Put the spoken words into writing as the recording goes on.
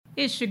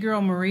It's your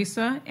girl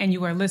Marisa, and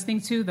you are listening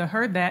to the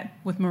Heard That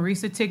with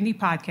Marisa Tigney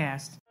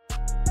podcast.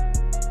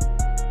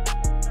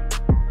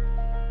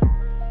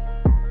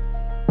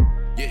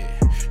 Yeah,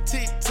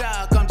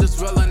 TikTok, I'm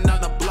just rolling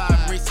on the block.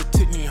 Marisa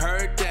Tigney,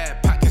 heard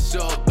that. Podcast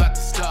show about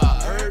to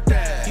start. Heard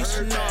that. You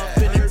should know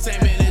if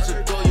entertainment is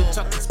your goal. You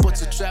talking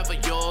sports or travel,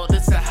 yo.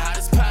 This the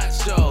hottest pod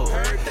show.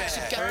 Heard that. She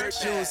got her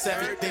shoes,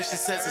 everything she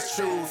says is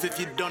truth. If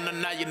you don't know,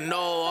 now you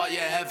know. All you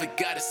ever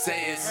gotta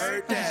say is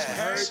heard that,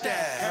 heard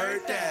that,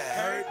 heard that,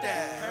 heard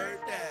that, heard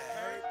that,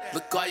 heard that.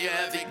 Look, all you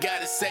ever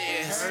gotta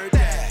say is heard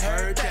that,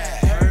 heard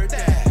that, heard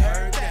that,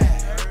 heard that, heard that,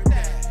 heard that,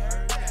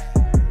 heard that.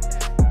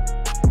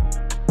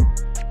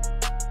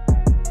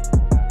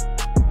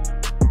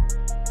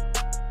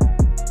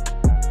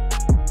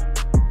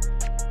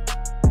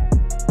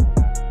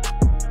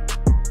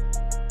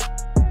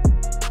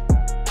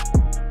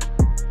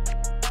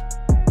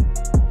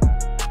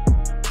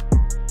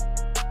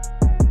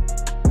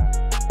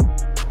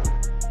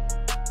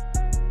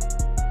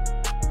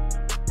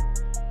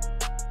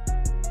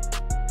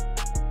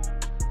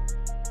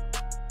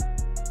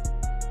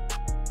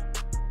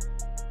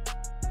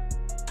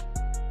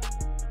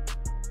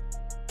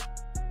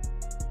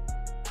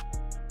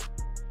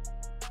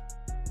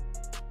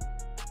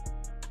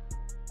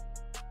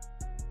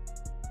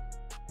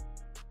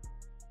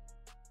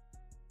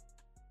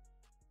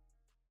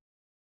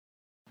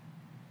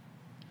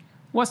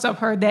 What's up,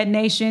 Heard That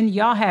Nation?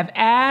 Y'all have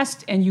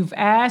asked, and you've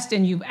asked,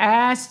 and you've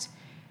asked,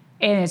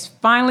 and it's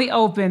finally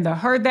open. The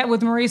Heard That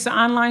with Marisa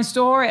online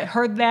store at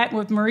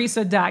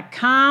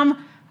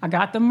heardthatwithmarisa.com. I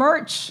got the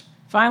merch.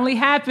 Finally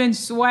happened.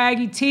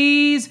 Swaggy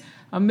tees,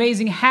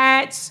 amazing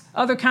hats,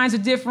 other kinds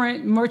of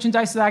different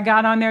merchandise that I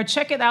got on there.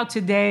 Check it out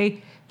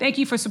today. Thank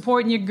you for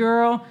supporting your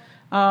girl.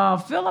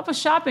 Fill up a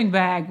shopping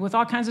bag with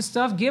all kinds of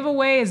stuff. Give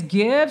away as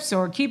gifts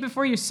or keep it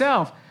for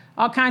yourself.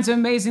 All kinds of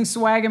amazing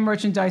swag and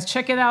merchandise.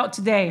 Check it out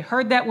today.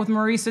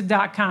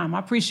 Heardthatwithmarisa.com. I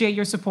appreciate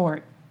your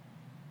support.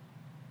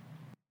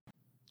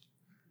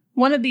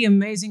 One of the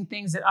amazing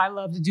things that I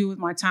love to do with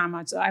my time,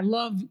 I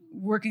love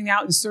working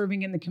out and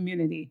serving in the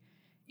community.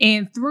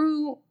 And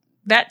through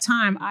that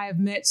time, I have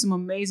met some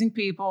amazing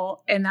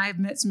people and I have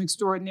met some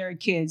extraordinary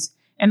kids.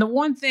 And the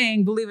one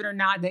thing, believe it or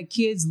not, that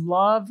kids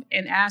love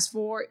and ask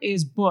for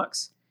is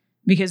books.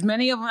 Because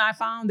many of them I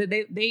found that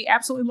they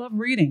absolutely love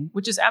reading,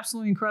 which is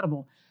absolutely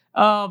incredible.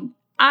 I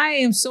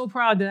am so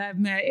proud that I've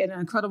met an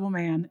incredible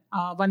man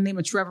by the name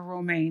of Trevor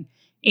Romain.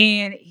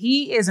 And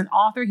he is an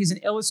author. He's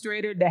an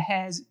illustrator that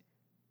has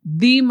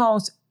the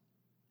most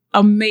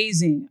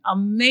amazing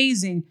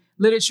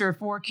literature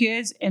for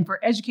kids and for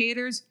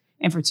educators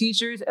and for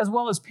teachers, as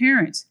well as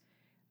parents.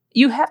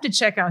 You have to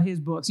check out his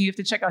books. You have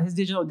to check out his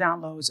digital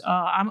downloads.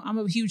 I'm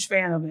a huge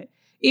fan of it.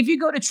 If you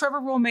go to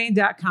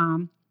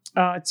trevorromain.com,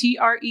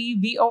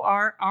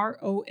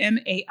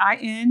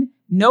 TrevorRomain,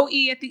 no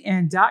E at the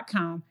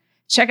end.com.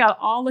 Check out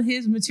all of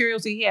his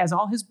materials that he has,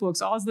 all his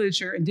books, all his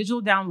literature, and digital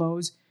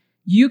downloads.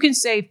 You can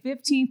save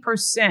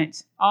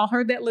 15%. All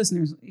Heard That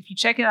listeners, if you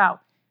check it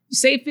out, you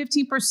save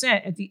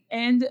 15% at the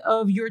end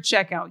of your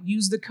checkout.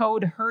 Use the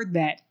code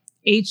HEARDTHAT,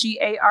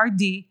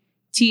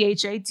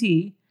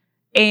 HEARDTHAT,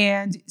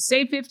 and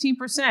save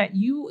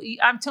 15%.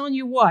 I'm telling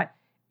you what,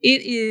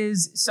 it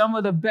is some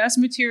of the best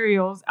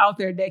materials out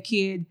there that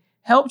could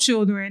help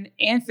children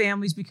and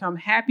families become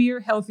happier,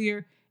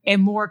 healthier,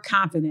 and more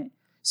confident.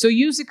 So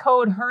use the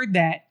code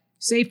HEARDTHAT.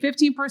 Save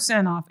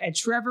 15% off at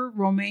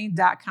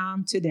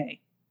trevorromain.com today.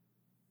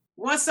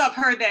 What's up,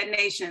 Heard That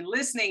Nation?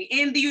 Listening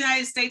in the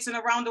United States and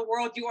around the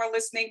world, you are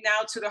listening now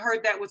to the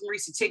Heard That with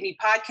Marisa Tigney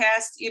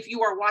podcast. If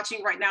you are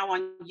watching right now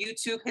on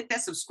YouTube, hit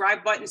that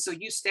subscribe button so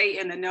you stay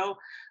in the know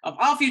of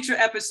all future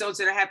episodes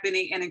that are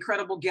happening and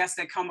incredible guests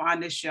that come on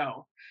this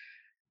show.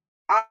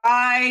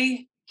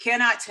 I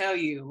cannot tell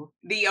you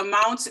the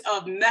amount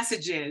of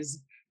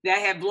messages that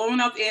have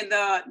blown up in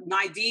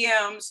my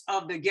DMs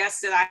of the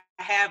guests that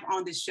I have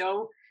on the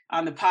show,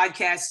 on the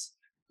podcast.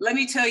 Let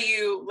me tell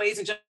you, ladies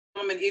and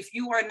gentlemen, if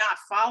you are not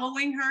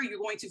following her, you're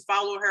going to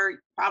follow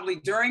her probably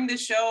during the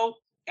show,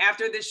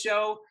 after the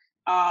show.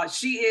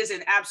 She is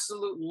an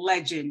absolute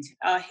legend.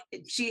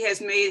 She has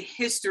made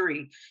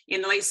history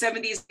in the late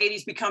 70s,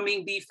 80s,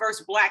 becoming the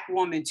first Black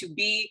woman to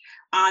be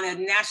on a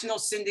national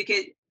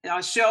syndicate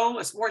show,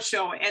 a sports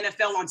show,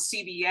 NFL on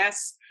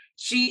CBS.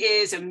 She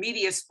is a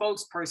media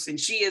spokesperson.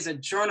 She is a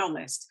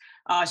journalist.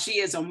 She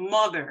is a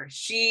mother.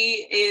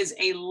 She is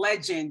a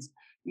legend.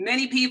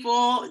 Many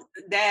people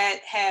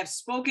that have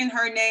spoken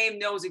her name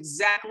knows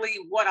exactly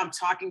what I'm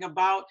talking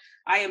about.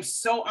 I am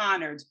so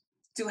honored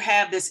to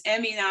have this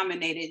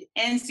Emmy-nominated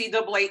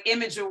NCAA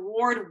Image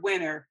Award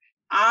winner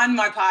on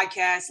my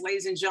podcast,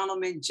 ladies and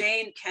gentlemen,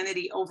 Jane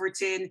Kennedy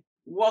Overton.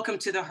 Welcome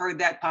to the Heard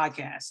That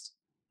podcast.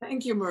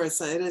 Thank you,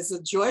 Marisa. It is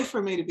a joy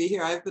for me to be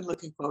here. I've been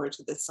looking forward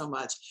to this so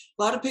much.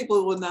 A lot of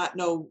people will not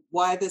know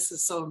why this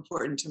is so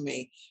important to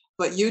me,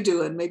 but you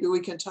do, and maybe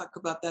we can talk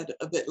about that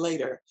a bit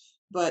later.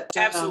 But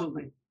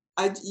absolutely,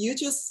 you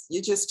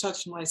just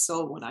touched my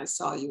soul when I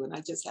saw you, and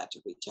I just had to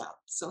reach out.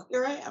 So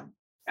here I am.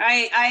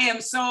 I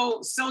am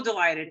so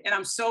delighted, and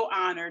I'm so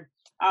honored.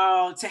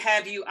 to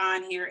have you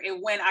on here.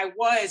 And when I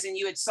was, and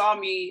you had saw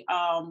me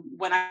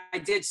when I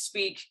did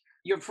speak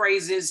your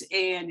praises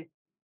and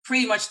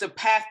pretty much the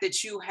path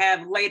that you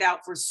have laid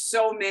out for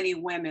so many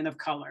women of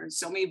color,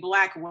 so many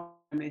Black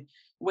women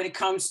when it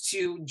comes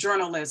to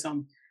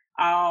journalism.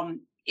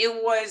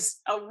 It was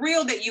a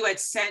reel that you had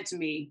sent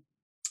me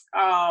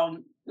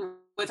um,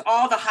 with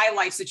all the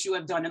highlights that you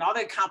have done and all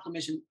the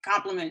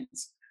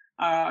accomplishments,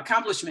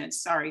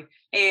 sorry,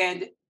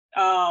 and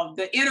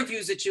the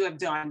interviews that you have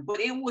done. But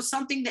it was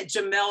something that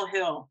Jemele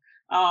Hill,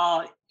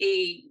 a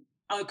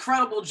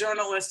incredible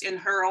journalist in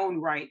her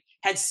own right,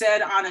 had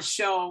said on a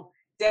show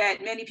that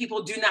many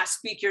people do not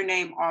speak your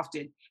name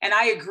often. And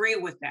I agree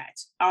with that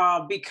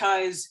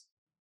because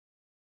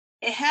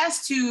it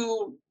has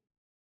to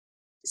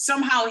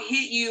somehow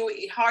hit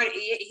you hard,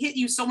 it hit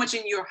you so much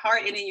in your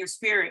heart and in your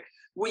spirit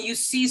when you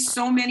see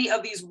so many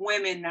of these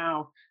women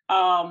now,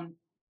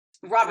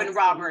 Robin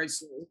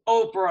Roberts,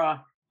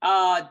 Oprah,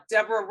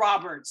 Deborah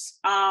Roberts,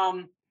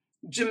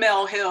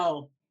 Jemele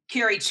Hill,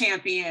 Carrie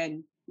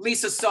Champion,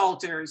 Lisa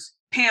Salters,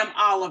 Pam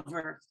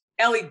Oliver,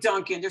 Ellie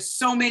Duncan. There's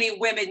so many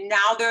women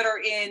now that are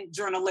in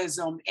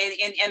journalism and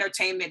in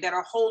entertainment that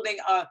are holding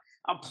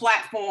a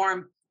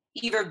platform,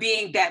 either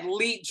being that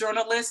lead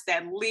journalist,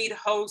 that lead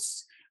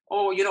host,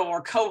 or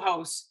or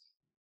co-host.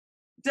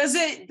 Does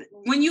it,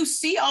 when you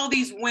see all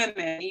these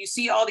women, you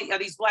see all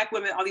these Black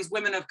women, all these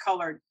women of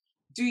color,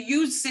 do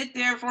you sit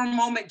there for a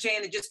moment,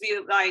 Jane, and just be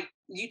like,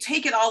 you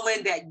take it all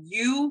in that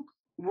you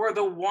were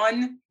the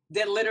one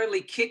that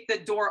literally kicked the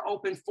door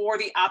open for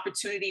the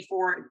opportunity,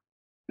 for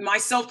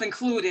myself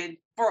included,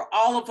 for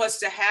all of us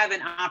to have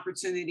an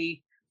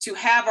opportunity to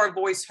have our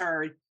voice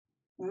heard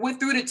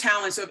through the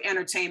talents of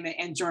entertainment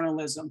and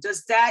journalism?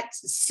 Does that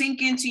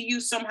sink into you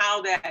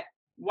somehow that,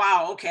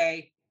 wow,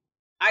 okay,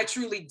 I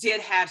truly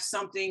did have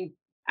something,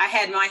 I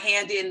had my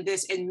hand in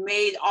this and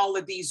made all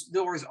of these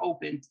doors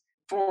open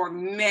for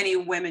many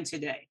women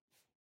today?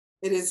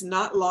 It is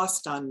not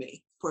lost on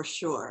me, for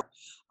sure.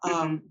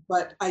 Mm-hmm.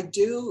 But I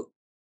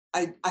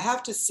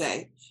have to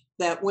say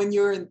that when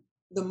you're in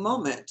the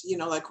moment,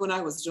 like when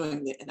I was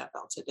doing the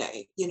NFL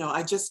Today,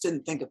 I just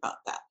didn't think about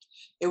that.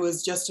 It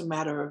was just a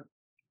matter of,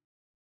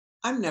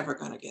 I'm never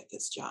going to get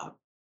this job.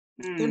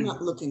 They're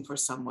not looking for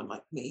someone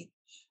like me.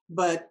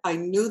 But I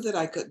knew that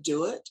I could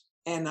do it.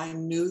 And I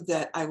knew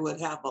that I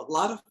would have a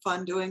lot of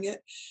fun doing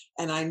it.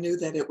 And I knew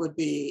that it would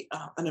be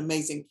an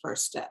amazing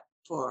first step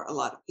for a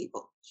lot of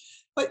people.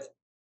 But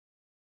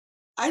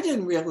I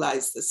didn't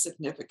realize the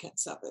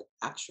significance of it,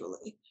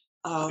 actually.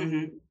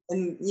 And,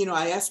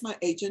 I asked my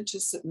agent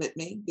to submit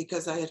me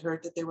because I had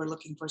heard that they were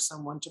looking for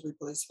someone to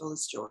replace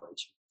Phyllis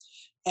George.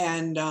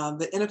 And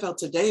the NFL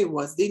Today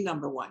was the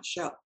number one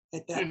show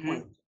at that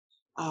point.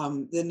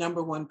 The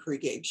number one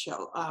pregame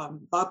show.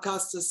 Bob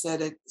Costas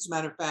said, as a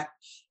matter of fact,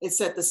 it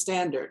set the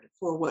standard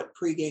for what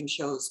pregame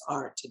shows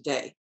are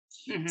today.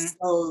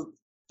 So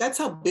that's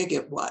how big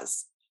it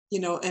was,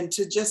 and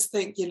to just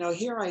think,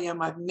 here I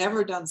am, I've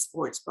never done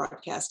sports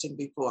broadcasting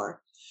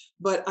before,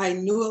 but I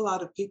knew a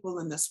lot of people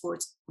in the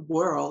sports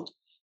world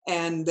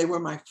and they were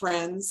my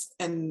friends.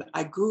 And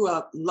I grew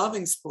up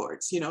loving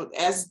sports,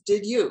 as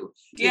did you.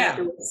 Yeah.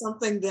 It was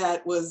something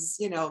that was,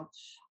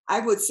 I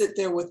would sit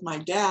there with my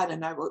dad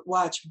and I would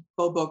watch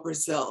Bobo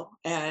Brazil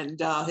and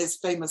his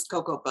famous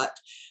Cocoa Butt.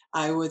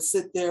 I would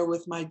sit there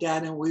with my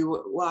dad and we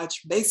would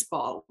watch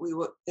baseball.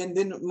 And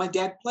then my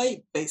dad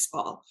played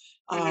baseball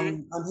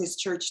on his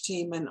church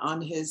team and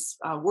on his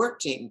work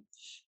team.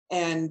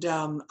 And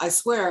I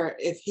swear,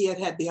 if he had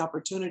had the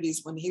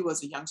opportunities when he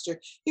was a youngster,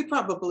 he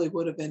probably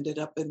would have ended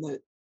up in the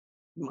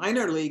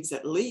minor leagues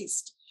at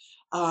least.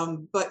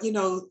 But,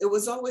 it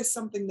was always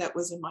something that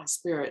was in my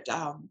spirit.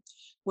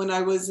 When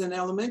I was in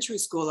elementary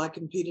school, I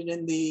competed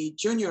in the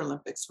Junior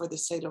Olympics for the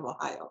state of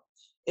Ohio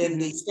in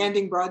the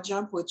standing broad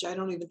jump, which I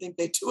don't even think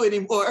they do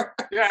anymore.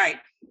 Right.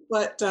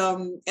 But,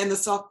 and the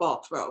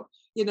softball throw,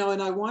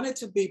 and I wanted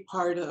to be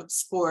part of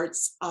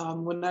sports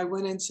when I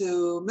went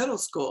into middle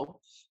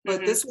school,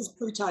 but this was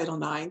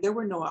pre-Title IX. There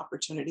were no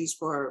opportunities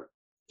for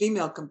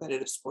female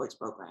competitive sports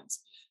programs.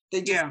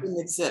 They just didn't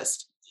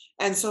exist.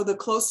 And so the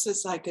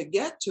closest I could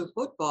get to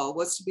football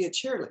was to be a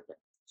cheerleader.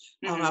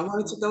 I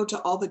wanted to go to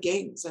all the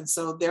games. And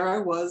so there I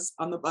was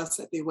on the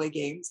bus at the away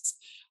games,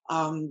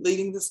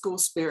 leading the school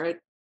spirit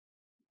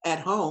at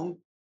home.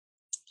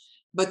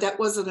 But that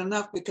wasn't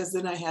enough because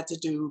then I had to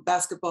do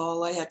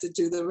basketball, I had to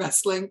do the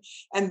wrestling.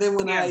 And then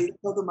when I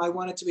told them I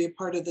wanted to be a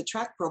part of the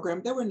track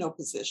program, there were no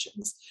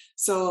positions.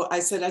 So I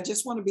said, I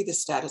just want to be the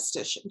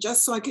statistician,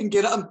 just so I can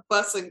get on the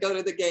bus and go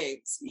to the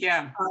games.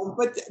 Yeah.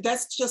 But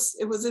that's just,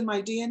 it was in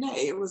my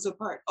DNA. It was a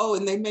part. Oh,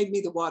 and they made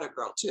me the water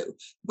girl too.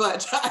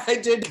 But I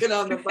did get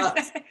on the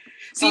bus.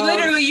 See,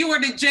 literally, you were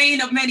the Jane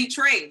of many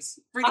trades,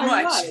 pretty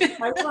much.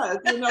 I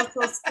was.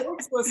 So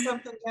sports was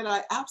something that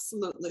I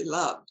absolutely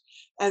loved.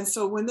 And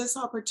so when this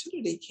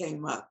opportunity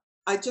came up,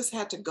 I just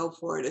had to go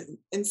for it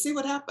and see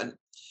what happened.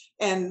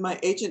 And my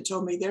agent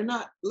told me they're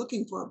not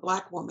looking for a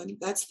Black woman,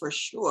 that's for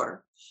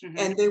sure.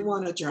 And they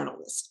want a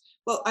journalist.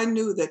 Well, I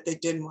knew that they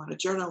didn't want a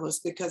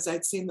journalist because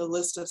I'd seen the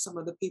list of some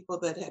of the people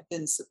that had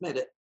been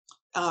submitted.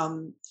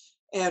 Um,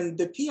 and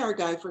the PR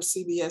guy for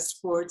CBS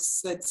Sports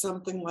said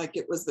something like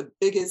it was the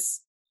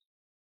biggest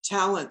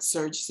talent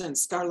surge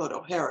since Scarlett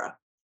O'Hara.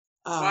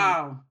 Um,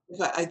 Wow.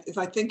 if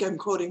I think I'm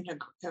quoting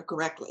her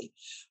correctly,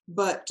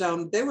 but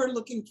they were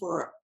looking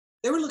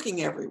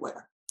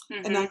everywhere,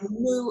 and I Mm-hmm.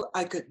 knew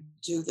I could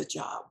do the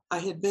job. I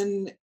had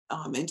been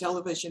in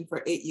television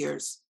for 8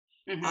 years.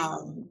 Mm-hmm.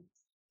 Um,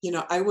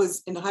 I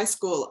was in high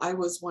school. I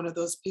was one of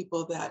those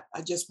people that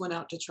I just went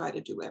out to try to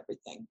do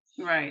everything.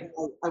 Right.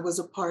 I was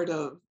a part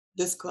of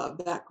this club,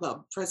 that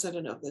club,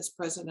 president of this,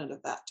 president of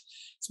that.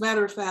 As a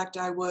matter of fact,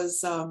 I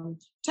was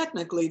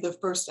technically the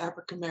first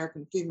African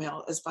American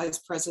female as vice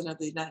president of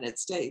the United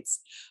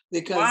States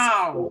because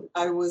Wow.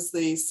 I was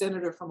the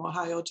senator from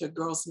Ohio to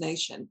Girls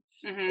Nation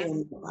Mm-hmm.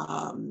 in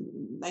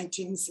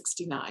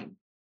 1969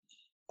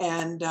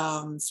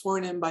 and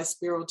sworn in by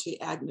Spiro T.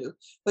 Agnew.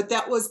 But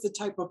that was the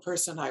type of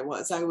person I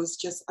was. I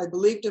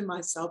believed in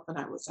myself and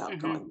I was Mm-hmm.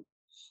 outgoing.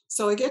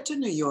 So I get to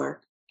New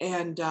York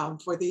and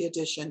for the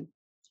audition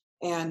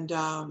and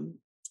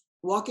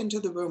walk into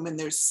the room and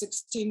there's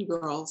 16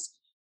 girls,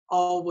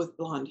 all with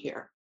blonde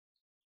hair.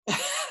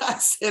 I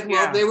said,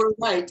 well, Yeah. they were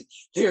right.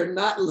 They're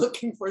not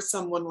looking for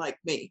someone like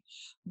me.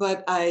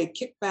 But I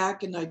kicked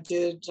back and I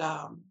did,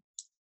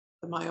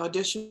 my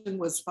audition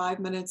was 5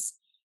 minutes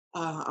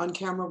on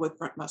camera with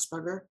Brent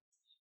Musburger,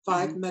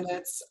 Mm-hmm. 5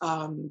 minutes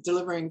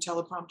delivering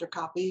teleprompter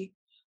copy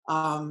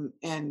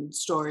and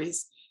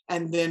stories,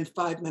 and then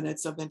 5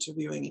 minutes of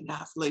interviewing an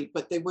athlete.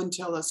 But they wouldn't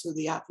tell us who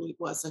the athlete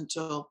was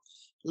until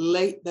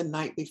late the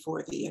night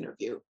before the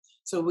interview.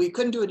 So we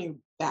couldn't do any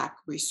back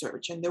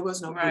research, and there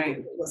was no Google, Right.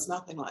 there was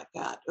nothing like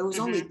that. It was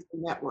only Mm-hmm.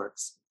 two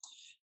networks.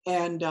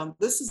 And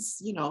this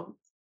is,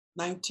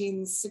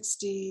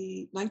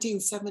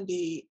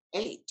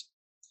 1978.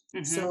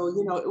 Mm-hmm. So,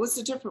 it was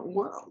a different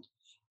world.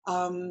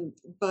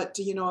 But,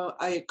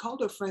 I had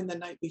called a friend the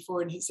night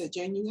before and he said,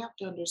 Jane, you have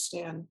to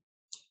understand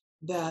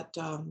that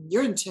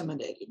you're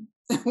intimidating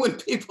when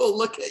people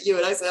look at you.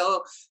 And I said,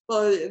 oh,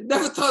 well, I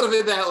never thought of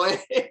it that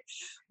way.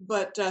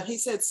 But he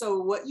said, so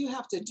what you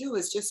have to do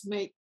is just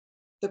make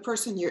the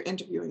person you're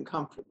interviewing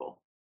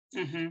comfortable.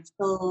 Mm-hmm.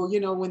 So,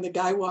 when the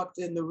guy walked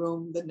in the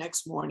room the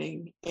next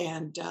morning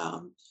and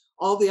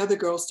all the other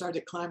girls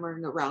started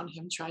clamoring around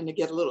him, trying to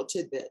get a little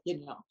tidbit,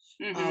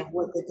 Mm-hmm.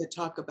 what they could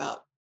talk about.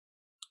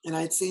 And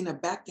I'd seen a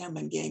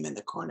backgammon game in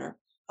the corner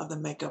of the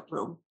makeup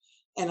room.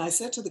 And I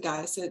said to the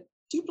guy, I said,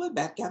 do you play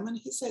backgammon?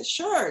 He said,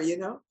 sure,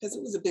 because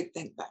it was a big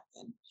thing back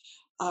then.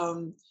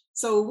 Um,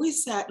 so we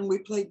sat and we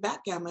played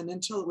backgammon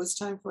until it was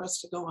time for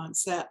us to go on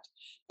set.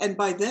 And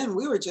by then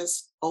we were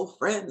just old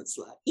friends.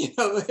 Like,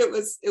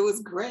 it was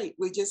great.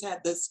 We just had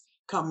this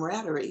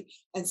camaraderie.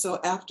 And so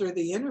after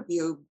the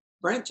interview,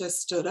 Brent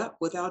just stood up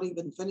without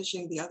even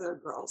finishing the other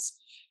girls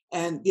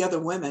and the other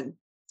women.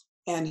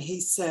 And he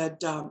said,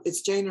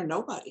 it's Jane or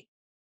nobody.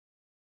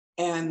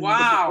 And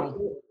Wow.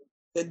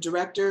 the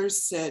director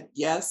said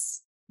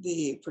yes.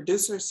 The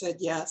producer said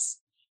yes.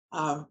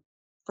 Um,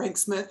 Frank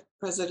Smith,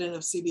 president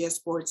of CBS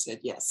Sports, said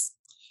yes.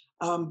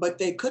 But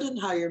they couldn't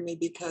hire me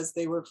because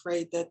they were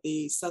afraid that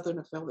the Southern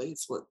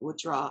affiliates would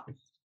drop.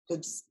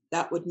 Because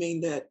that would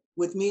mean that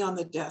with me on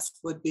the desk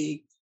would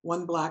be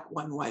one black,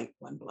 one white,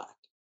 one black.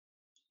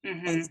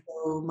 And Mm-hmm.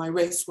 so my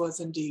race was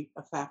indeed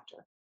a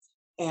factor.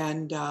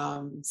 And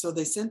so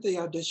they sent the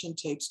audition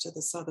tapes to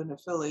the Southern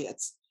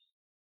affiliates.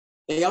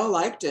 They all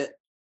liked it.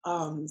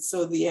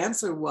 So the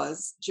answer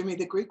was Jimmy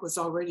the Greek was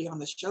already on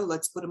the show.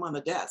 Let's put him on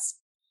the desk.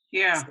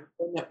 Yeah. So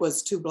then it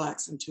was two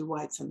blacks and two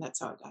whites, and that's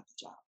how I got the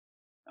job.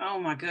 Oh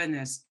my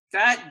goodness.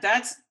 That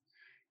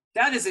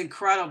is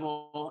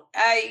incredible.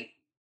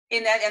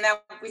 And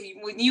that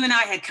when you and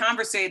I had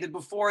conversated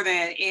before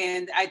that,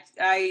 and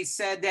I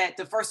said that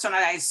the first time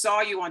I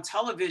saw you on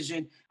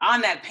television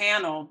on that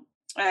panel,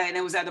 and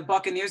it was at the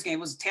Buccaneers game,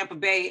 it was Tampa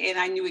Bay, and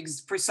I knew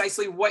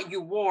precisely what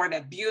you wore,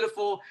 that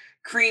beautiful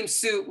cream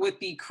suit with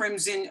the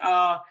crimson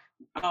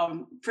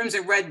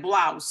red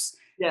blouse,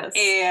 Yes, I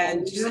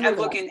and just remember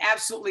that. looking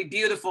absolutely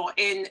beautiful.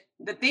 And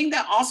the thing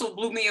that also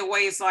blew me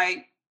away is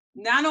like,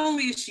 not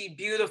only is she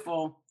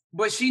beautiful,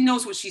 but she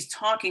knows what she's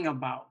talking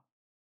about,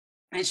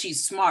 and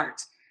she's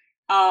smart.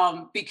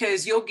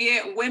 Because you'll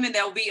get women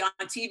that'll be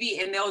on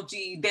TV and they'll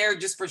be there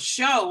just for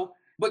show,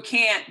 but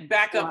can't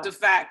back up Yeah, the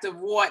fact of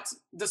what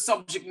the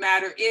subject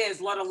matter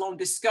is, let alone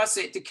discuss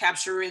it to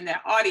capture in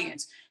that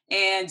audience.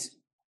 And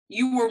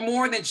you were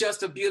more than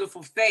just a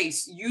beautiful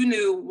face. You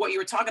knew what you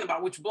were talking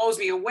about, which blows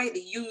me away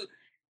that you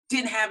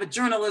didn't have a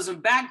journalism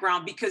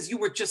background, because you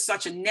were just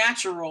such a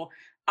natural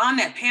on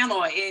that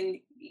panel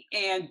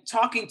and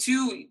talking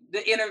to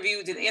the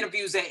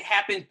interviews that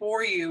happened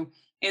for you,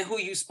 and who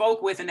you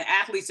spoke with, and the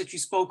athletes that you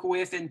spoke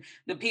with, and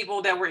the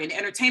people that were in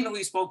entertainment who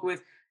you spoke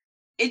with.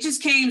 It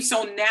just came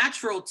so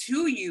natural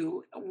to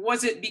you.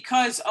 Was it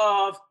because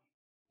of,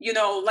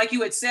 like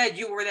you had said,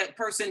 you were that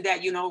person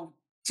that,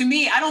 to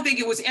me, I don't think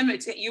it was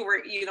you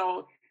were,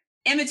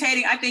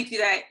 imitating. I think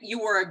that you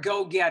were a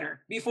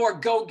go-getter before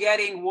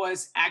go-getting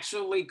was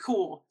actually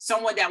cool.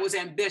 Someone that was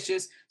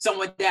ambitious,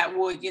 someone that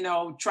would,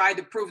 try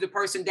to prove the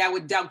person that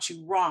would doubt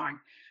you wrong.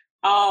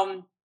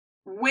 Um,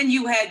 when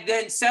you had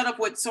then set up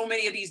with so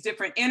many of these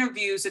different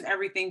interviews and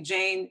everything,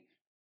 Jane,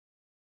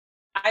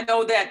 I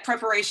know that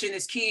preparation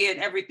is key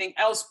and everything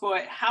else,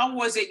 but how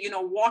was it,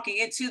 walking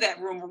into that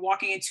room or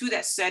walking into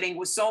that setting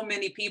with so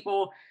many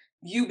people,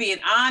 you being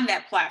on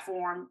that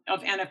platform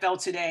of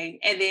NFL Today,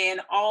 and then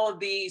all of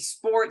these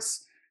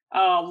sports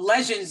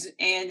legends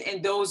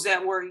and those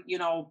that were,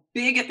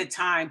 big at the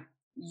time,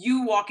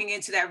 you walking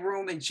into that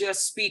room and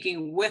just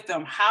speaking with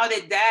them. How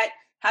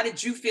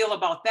did you feel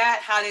about that?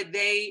 How did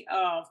they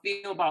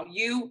feel about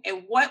you?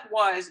 And what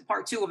was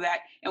part two of that?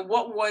 And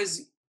what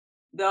was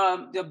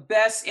the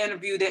best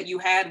interview that you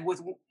had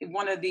with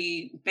one of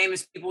the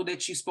famous people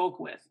that you spoke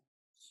with?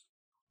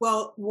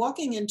 Well,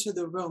 walking into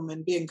the room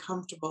and being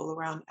comfortable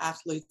around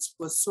athletes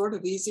was sort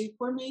of easy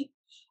for me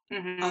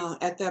Hmm.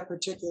 at that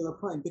particular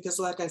point because,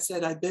 like I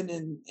said, I've been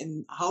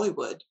in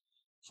Hollywood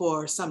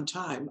for some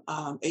time,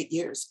 8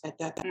 years at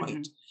that Hmm.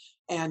 point,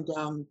 and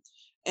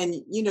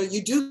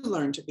you do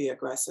learn to be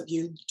aggressive.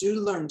 You do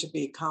learn to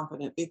be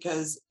confident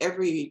because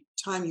every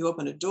time you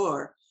open a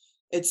door,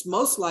 it's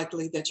most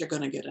likely that you're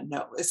going to get a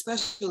no.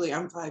 Especially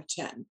I'm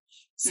 5'10".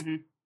 Hmm.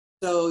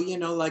 So,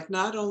 like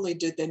not only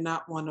did they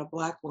not want a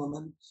black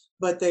woman,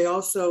 but they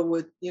also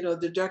would,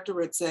 the director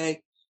would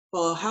say,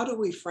 well, how do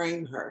we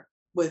frame her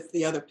with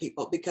the other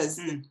people? Because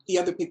the, Mm. the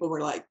other people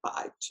were like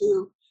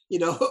 5'2",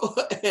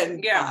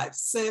 and Yeah.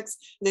 5'6".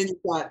 Then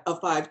you've got a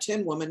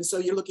 5'10" woman. So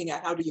you're looking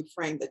at how do you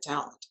frame the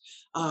talent?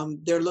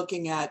 They're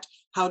looking at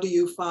how do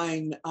you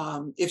find,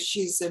 if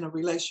she's in a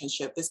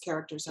relationship, this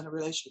character's in a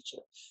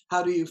relationship,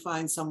 how do you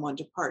find someone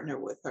to partner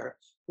with her?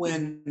 Hmm.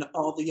 When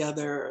all the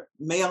other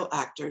male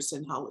actors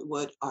in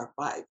Hollywood are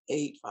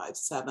 5'8",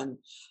 5'7".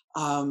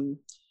 Um,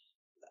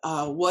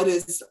 what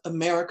is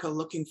America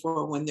looking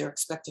for when they're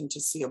expecting to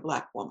see a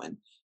black woman?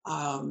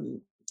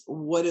 Um,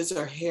 what is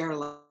her hair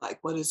like?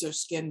 What is her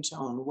skin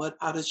tone?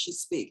 How does she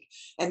speak?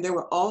 And there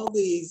were all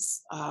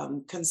these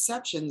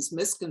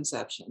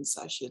misconceptions,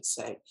 I should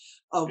say,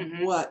 of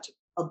Hmm. what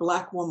a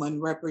black woman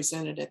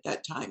represented at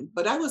that time.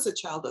 But I was a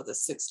child of the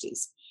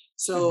 60s. Hmm.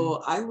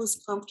 So I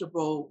was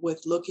comfortable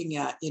with looking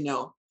at,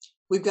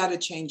 we've got to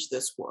change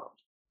this world.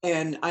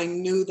 And I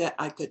knew that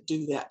I could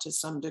do that to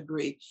some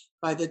degree.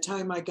 By the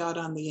time I got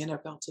on the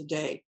NFL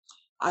Today,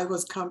 I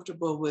was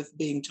comfortable with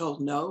being told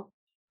no.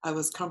 I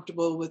was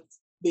comfortable with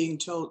being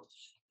told,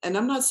 and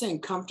I'm not saying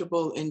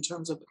comfortable in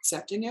terms of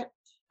accepting it.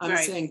 I'm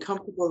Right. saying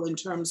comfortable in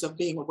terms of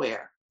being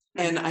aware.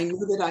 And Hmm. I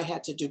knew that I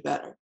had to do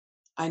better.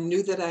 I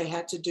knew that I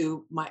had to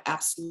do my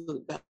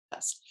absolute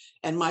best.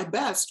 And my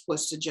best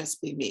was to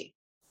just be me.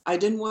 I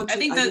think I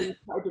the didn't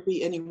try to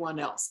be anyone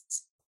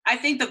else. I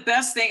think the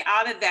best thing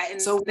out of that,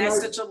 and So that's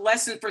when such a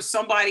lesson for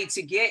somebody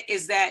to get,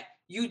 is that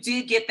you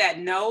did get that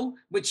no,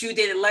 but you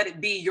didn't let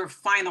it be your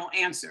final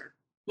answer.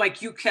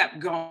 Like you kept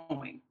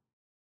going.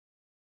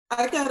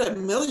 I got a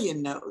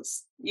million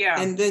no's. Yeah.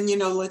 And then,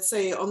 let's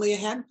say only a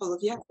handful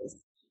of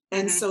yeses.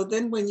 And Hmm. so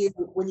then when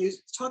you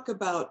talk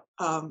about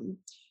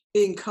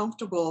being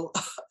comfortable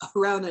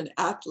around an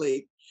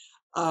athlete,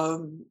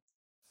 um,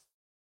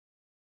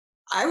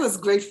 I was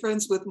great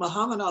friends with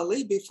Muhammad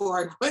Ali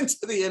before I went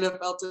to the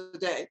NFL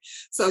Today.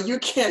 So you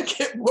can't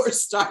get more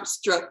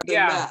starstruck than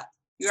Yeah. that.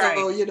 You're right.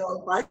 So,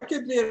 if I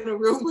could be in a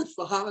room with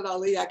Muhammad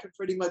Ali, I could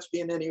pretty much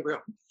be in any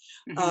room.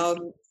 Hmm.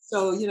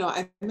 So,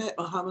 I met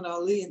Muhammad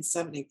Ali in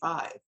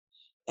 75,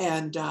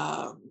 and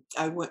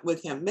I went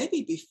with him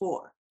maybe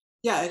before.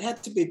 Yeah, it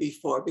had to be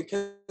before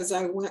because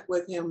I went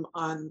with him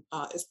on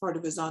as part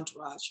of his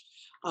entourage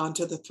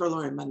onto the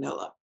Thriller in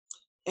Manila.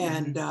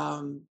 And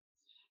Hmm.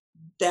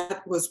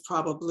 that was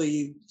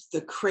probably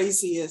the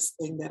craziest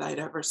thing that I'd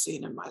ever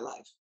seen in my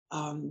life.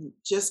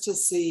 Just to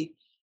see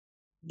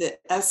the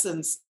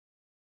essence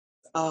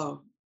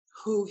of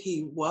who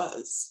he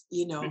was,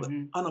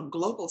 Hmm. on a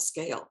global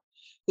scale.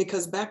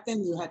 Because back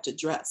then you had to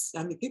dress.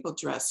 I mean, people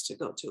dressed to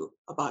go to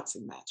a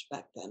boxing match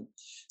back then.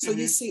 So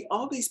you Hmm. see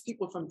all these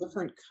people from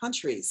different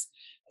countries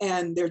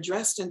and they're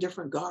dressed in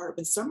different garb,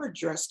 and some are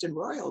dressed in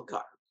royal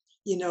garb,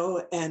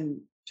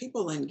 and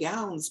people in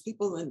gowns,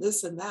 people in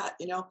this and that,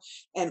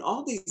 and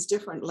all these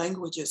different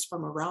languages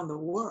from around the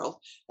world.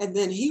 And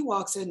then he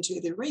walks into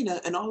the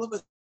arena, and all of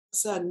a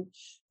sudden,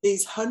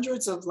 these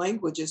hundreds of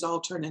languages all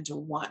turn into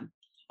one.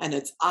 And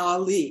it's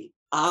Ali,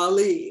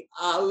 Ali,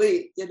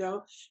 Ali,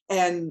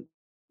 And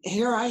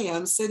here I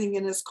am sitting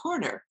in his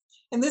corner.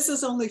 And this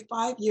is only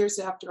 5 years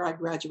after I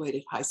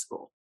graduated high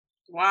school.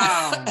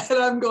 Wow. And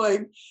I'm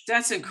going,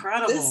 That's this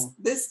incredible.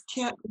 this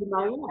can't be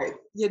my life,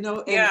 and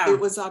it Yeah.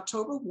 was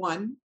October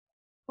 1.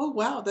 Oh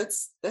wow,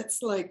 that's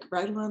like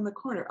right around the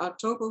corner.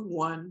 October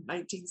 1,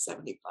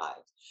 1975.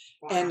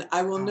 Wow. And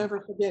I will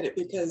never forget it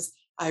because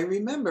I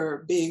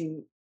remember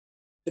being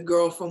the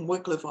girl from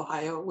Wickliffe,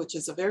 Ohio, which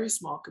is a very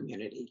small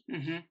community.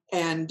 Hmm.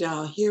 And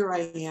here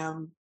I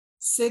am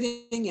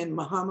sitting in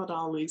Muhammad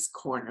Ali's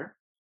corner,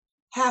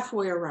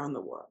 halfway around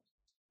the world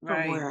from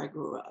Right. where I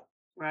grew up.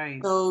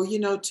 Right. So,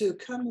 to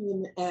come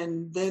in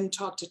and then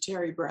talk to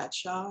Terry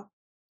Bradshaw,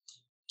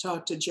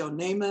 talk to Joe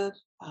Namath,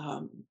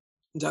 um,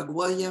 Doug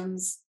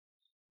Williams,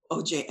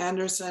 O.J.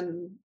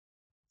 Anderson,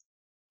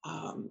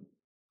 um,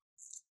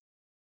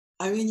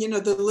 I mean,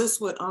 the list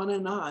went on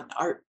and on.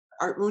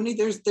 Art Rooney,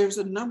 there's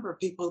a number of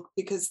people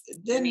because I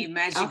then mean,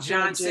 Magic after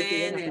I did the Johnson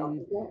NFL and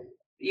Today,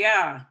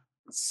 yeah,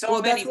 so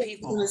well, that's many what I was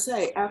going people. to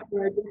say.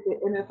 After I did the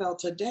NFL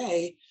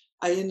Today,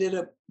 I ended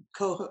up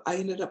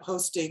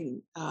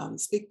hosting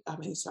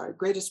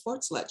Greatest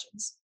Sports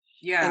Legends,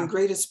 and Yeah.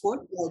 Greatest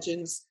Sports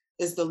Legends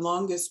is the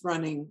longest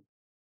running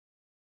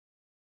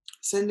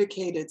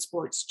syndicated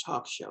sports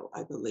talk show,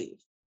 I believe,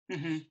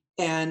 Hmm.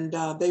 and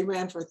they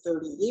ran for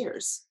 30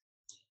 years.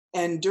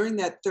 And during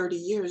that 30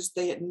 years,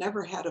 they had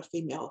never had a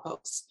female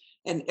host.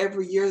 And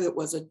every year there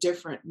was a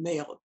different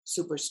male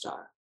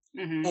superstar.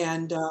 Hmm.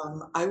 And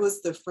I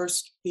was the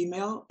first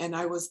female, and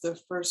I was the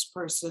first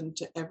person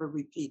to ever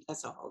repeat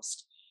as a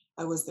host.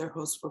 I was their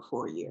host for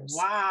 4 years.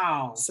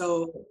 Wow.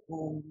 So,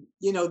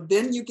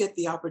 then you get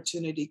the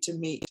opportunity to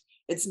meet.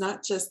 It's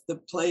not just the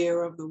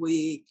player of the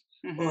week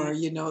or,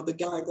 Hmm. the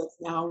guy that's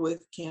now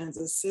with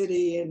Kansas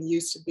City and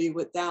used to be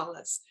with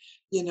Dallas,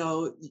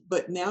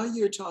 but now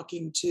you're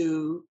talking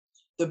to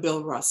the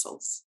Bill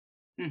Russells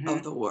of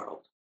Hmm. the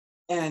world.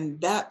 And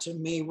that to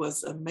me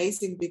was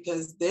amazing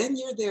because then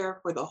you're there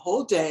for the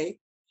whole day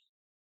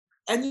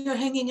and you're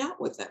hanging out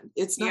with them.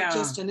 It's not Yeah.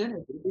 just an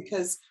interview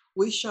because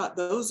we shot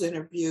those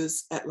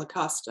interviews at La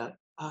Costa,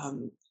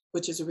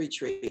 which is a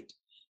retreat.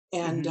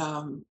 And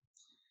Hmm.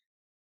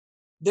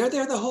 they're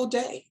there the whole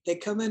day. They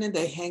come in and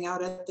they hang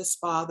out at the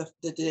spa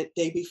the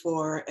day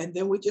before. And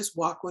then we just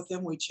walk with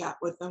them, we chat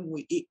with them,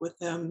 we eat with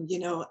them,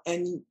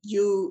 and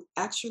you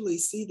actually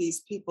see these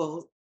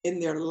people in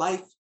their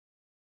life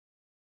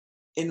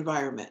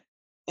environment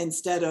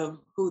instead of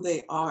who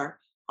they are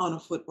on a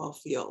football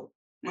field,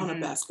 on a Hmm.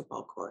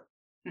 basketball court.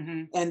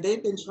 Hmm. And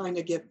they've been trying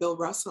to get Bill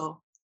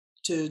Russell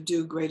to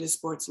do Greatest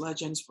Sports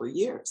Legends for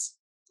years.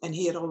 And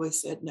he had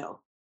always said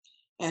no.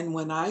 And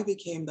when I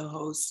became the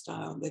host,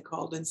 they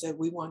called and said,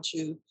 "We want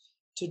you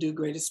to do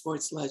Greatest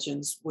Sports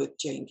Legends with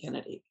Jane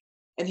Kennedy."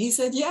 And he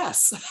said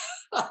yes.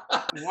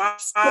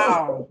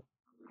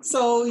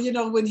 so,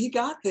 Wow. when he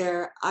got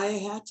there, I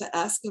had to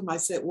ask him, I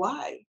said,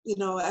 "Why?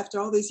 After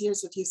all these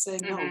years of you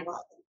saying no, Hmm.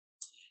 why?"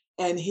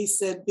 And he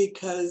said,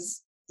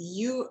 "Because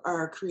you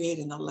are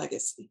creating a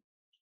legacy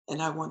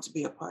and I want to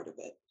be a part of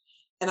it."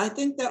 And I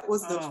think that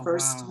was the Oh,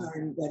 first wow.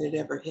 time that it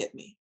ever hit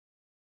me.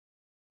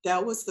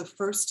 That was the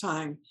first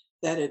time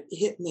that it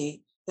hit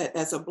me that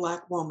as a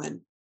Black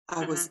woman,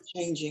 I Hmm. was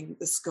changing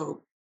the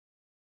scope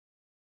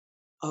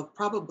of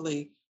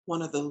probably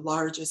one of the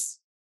largest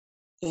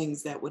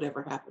things that would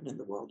ever happen in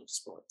the world of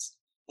sports.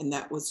 And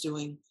that was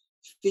doing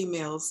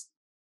females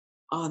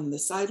on the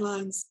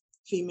sidelines,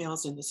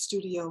 females in the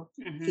studio,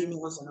 Hmm.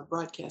 females in a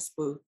broadcast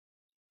booth.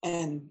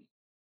 And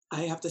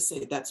I have to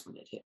say, that's when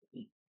it hit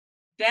me.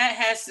 That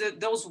has to,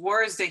 those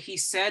words that he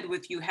said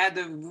with you had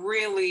to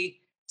really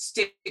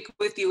stick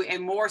with you,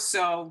 and more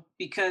so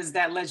because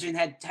that legend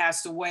had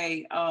passed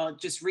away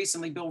just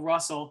recently, Bill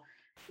Russell.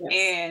 Yes.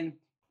 And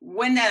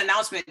when that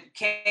announcement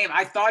came,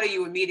 I thought of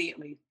you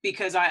immediately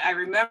because I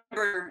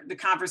remember the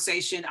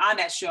conversation on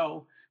that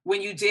show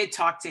when you did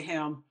talk to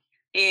him,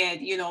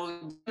 and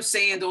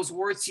saying those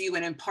words to you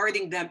and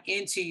imparting them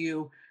into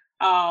you.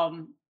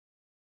 um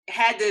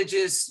had to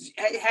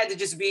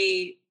just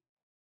be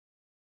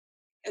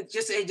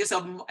just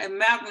a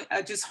mountain,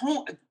 just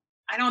home.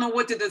 I don't know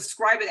what to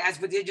describe it as,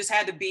 but it just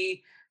had to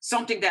be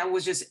something that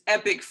was just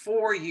epic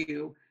for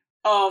you,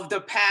 of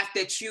the path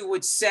that you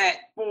would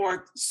set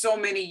for so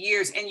many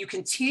years, and you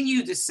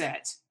continue to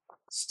set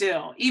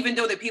still, even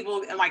though the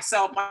people and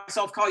myself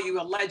call you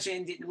a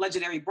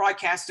legendary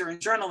broadcaster and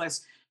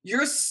journalist.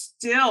 You're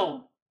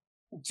still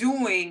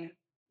doing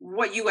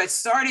what you had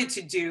started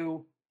to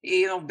do,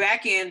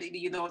 back in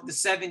the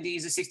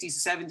 70s, the 60s,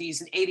 the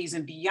 70s, and 80s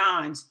and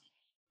beyond.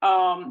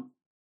 um,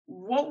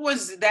 what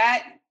was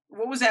that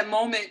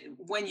moment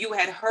when you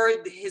had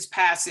heard his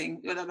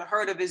passing,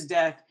 heard of his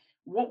death?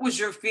 What was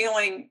your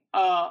feeling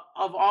of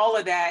all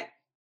of that?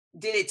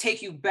 Did it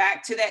take you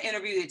back to that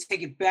interview? Did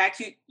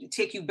it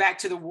take you back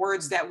to the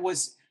words that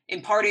was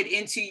imparted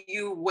into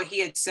you, what he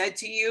had said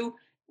to you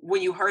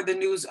when you heard the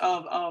news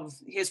of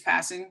his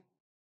passing?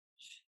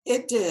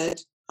 It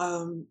did.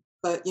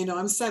 But,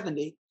 I'm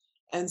 70.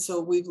 And so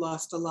we've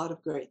lost a lot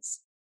of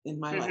greats in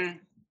my life.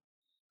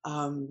 Hmm.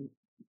 Um,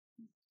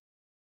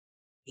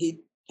 he'd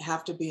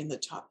have to be in the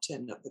top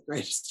 10 of the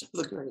greatest of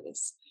the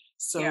greatest.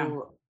 Yeah.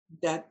 So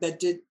that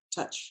did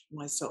touch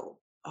my soul.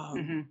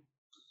 Hmm.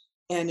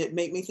 And it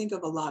made me think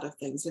of a lot of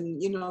things.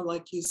 And,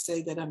 like you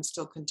say, that I'm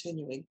still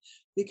continuing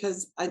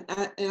because and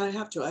I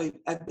have to,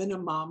 I've been a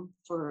mom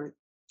for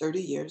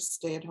 30 years,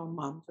 stay at home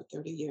mom for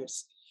 30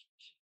 years.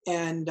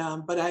 And,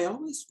 but I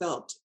always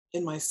felt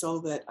in my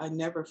soul that I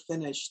never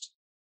finished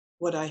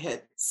what I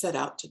had set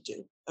out to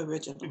do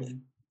originally.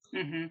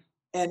 Hmm. Hmm.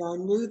 And I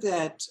knew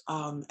that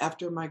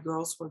after my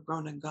girls were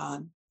grown and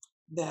gone,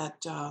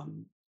 that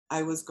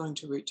I was going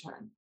to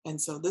return. And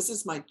so this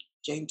is my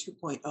Jane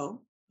 2.0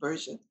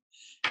 version.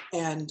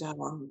 And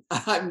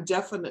I'm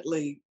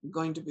definitely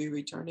going to be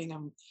returning.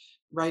 I'm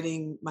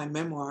writing my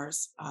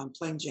memoirs,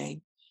 playing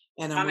Jane,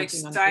 and I'm I'm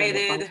working on doing a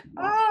excited. biopic.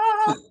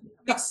 Ah,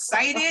 I'm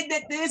excited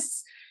that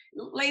this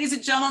Ladies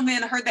and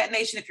gentlemen, Heard That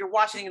Nation, if you're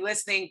watching and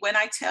listening, when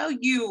I tell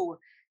you,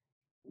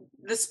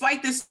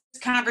 despite this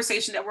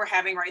conversation that we're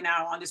having right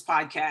now on this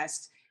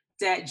podcast,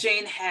 that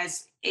Jane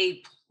has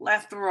a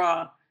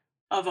plethora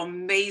of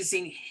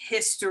amazing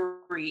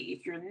history.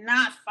 If you're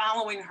not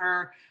following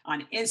her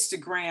on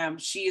Instagram,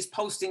 she is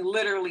posting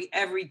literally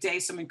every day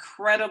some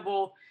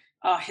incredible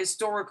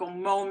historical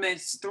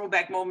moments,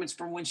 throwback moments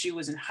from when she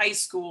was in high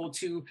school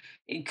to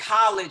in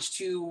college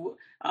to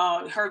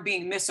her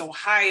being Miss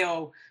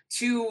Ohio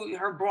to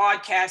her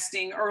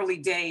broadcasting early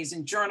days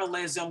in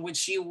journalism when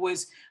she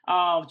was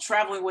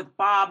traveling with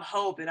Bob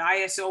Hope and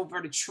ISO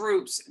for the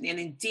Troops and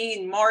in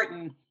Dean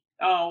Martin.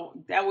 Oh,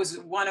 that was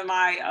one of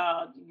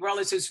my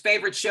relatives'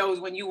 favorite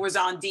shows when you was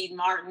on Dean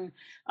Martin,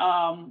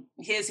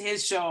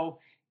 his show,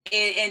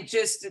 and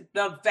just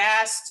the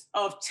vast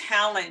of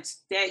talent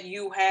that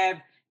you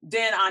have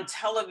then on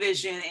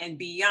television and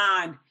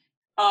beyond.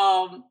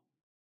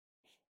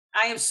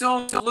 I am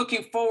so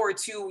looking forward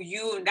to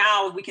you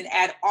now. We can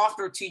add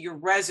author to your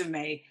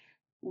resume.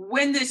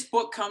 When this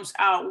book comes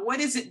out,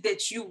 what is it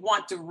that you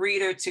want the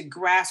reader to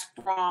grasp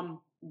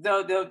from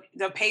the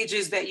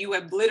pages that you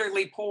have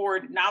literally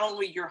poured not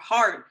only your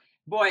heart,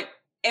 but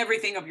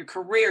everything of your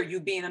career, you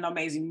being an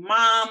amazing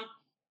mom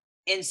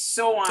and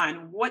so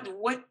on.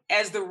 What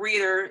as the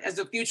reader, as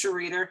the future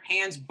reader,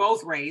 hands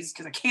both raised,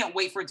 because I can't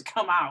wait for it to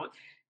come out.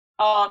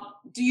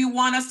 Do you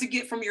want us to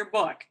get from your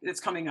book that's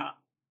coming up?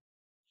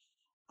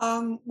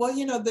 Well,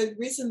 the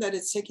reason that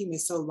it's taking me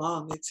so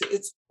long,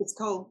 it's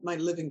called my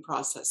living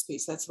process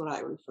piece. That's what I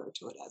refer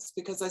to it as,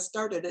 because I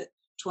started it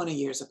 20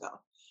 years ago.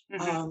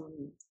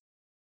 Mhm.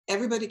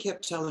 Everybody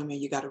kept telling me,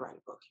 you got to write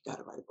a book, you got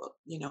to write a book,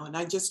 and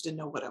I just didn't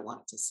know what I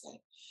wanted to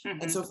say.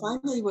 And Mhm. so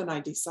finally, when I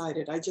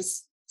decided, I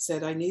just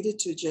said I needed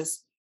to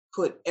just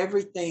put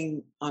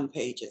everything on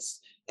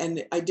pages.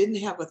 And I didn't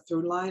have a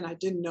through line. I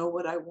didn't know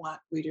what I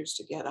want readers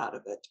to get out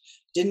of it.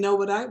 Didn't know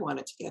what I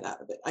wanted to get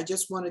out of it. I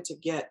just wanted to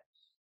get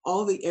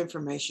all the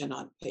information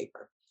on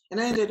paper. And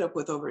I ended up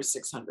with over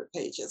 600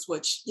 pages,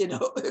 which,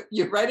 if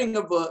you're writing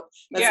a book,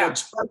 that's Yeah. like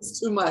twice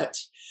too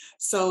much.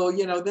 So,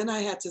 then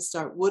I had to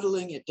start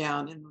whittling it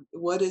down. And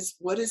what is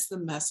the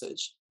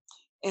message?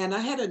 And I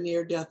had a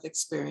near-death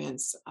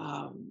experience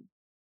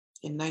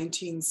in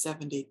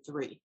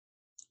 1973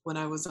 when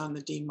I was on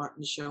the Dean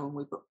Martin show and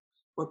we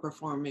were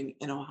performing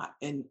in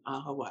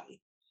Hawaii.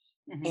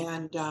 Mhm.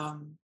 And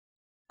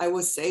I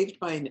was saved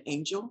by an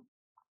angel.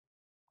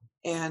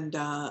 And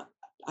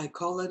I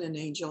call it an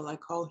angel. I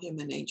call him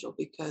an angel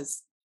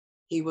because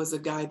he was a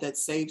guy that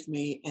saved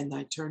me, and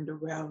I turned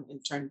around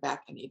and turned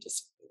back and he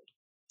disappeared.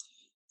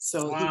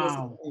 So he was an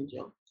Wow.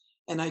 angel.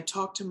 And I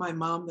talked to my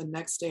mom the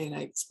next day and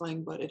I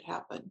explained what had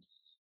happened.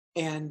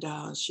 And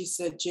she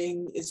said,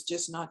 Jane, it's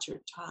just not your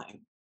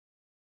time.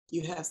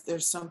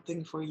 There's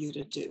something for you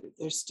to do.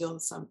 There's still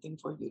something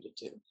for you to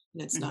do,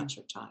 and it's Mhm. not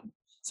your time.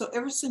 So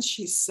ever since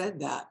she said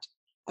that,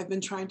 I've been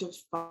trying to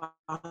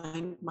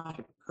find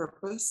my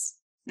purpose.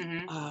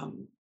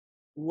 Mhm.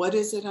 What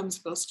is it I'm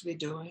supposed to be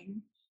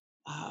doing?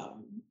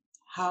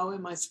 How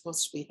am I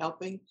supposed to be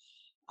helping?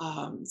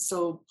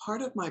 So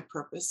part of my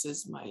purpose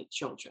is my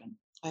children.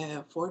 I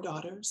have 4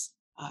 daughters,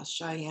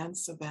 Cheyenne,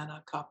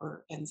 Savannah,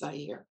 Copper, and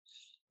Zaire.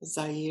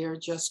 Zaire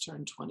just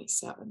turned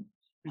 27.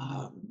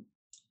 Mhm.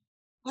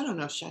 I don't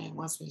know if Cheyenne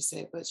wants me to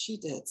say it, but she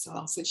did. So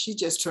I'll say she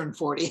just turned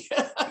 40.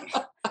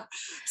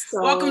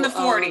 Welcome to So,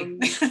 40.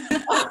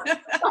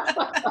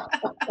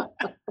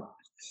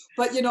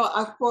 but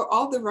for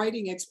all the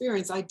writing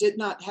experience, I did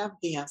not have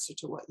the answer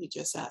to what you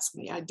just asked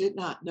me. I did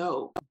not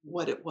know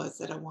what it was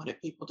that I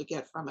wanted people to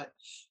get from it.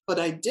 But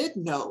I did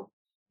know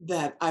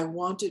that I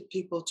wanted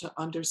people to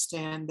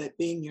understand that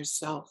being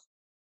yourself,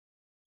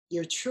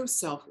 your true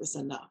self, is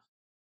enough.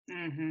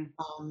 Mhm.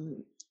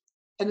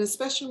 And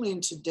especially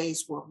in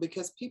today's world,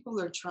 because people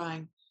are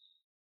trying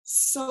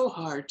so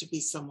hard to be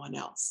someone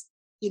else.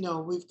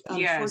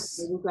 Unfortunately, Yes.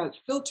 we've got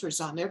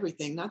filters on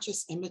everything, not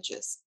just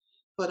images,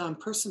 but on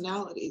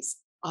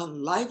personalities,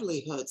 on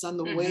livelihoods, on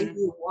the way Mhm.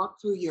 you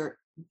walk through your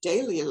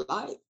daily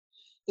life.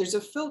 There's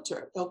a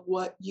filter of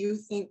what you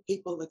think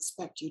people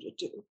expect you to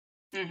do.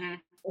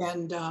 Mhm.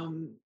 And,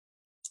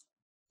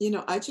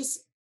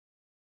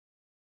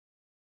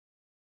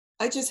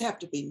 I just have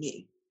to be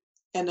me.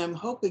 And I'm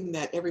hoping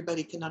that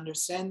everybody can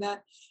understand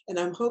that. And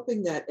I'm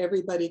hoping that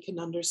everybody can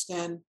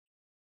understand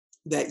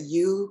that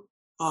you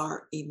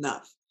are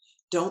enough.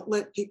 Don't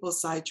let people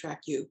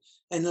sidetrack you.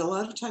 And a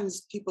lot of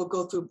times people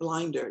go through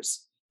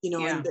blinders,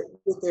 Yeah.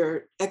 with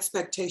their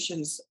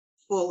expectations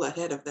full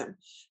ahead of them.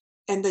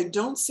 And they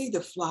don't see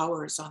the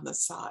flowers on the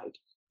side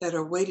that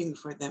are waiting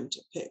for them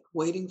to pick,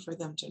 waiting for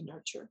them to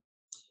nurture,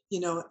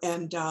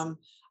 and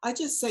I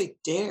just say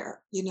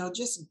dare,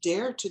 just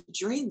dare to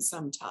dream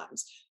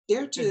sometimes,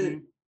 dare to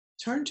Mhm.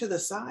 turn to the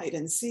side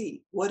and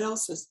see what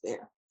else is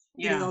there.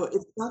 Yeah.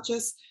 It's not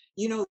just,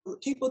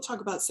 people talk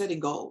about setting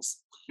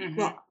goals. Mhm.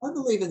 Well, I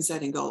believe in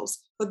setting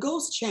goals, but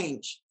goals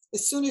change.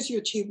 As soon as you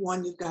achieve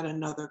one, you've got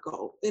another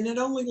goal, and it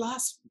only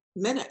lasts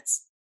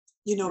minutes,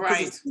 because as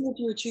Right. soon as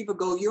you achieve a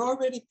goal, you're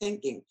already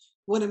thinking,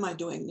 what am I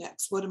doing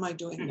next? What am I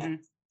doing Mhm.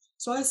 next?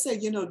 So I say,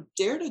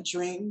 dare to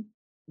dream,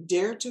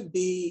 dare to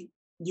be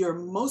your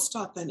most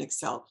authentic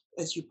self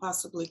as you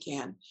possibly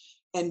can.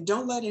 And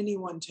don't let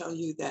anyone tell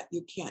you that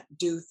you can't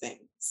do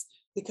things.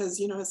 Because,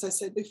 as I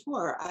said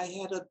before, I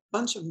had a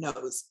bunch of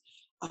no's.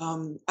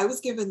 I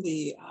was given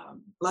the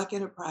Black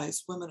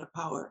Enterprise Women of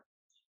Power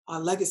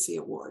Legacy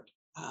Award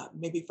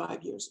maybe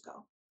 5 years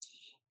ago.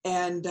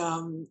 And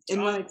in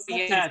my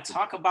acceptance, yeah,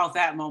 talk about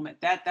that moment.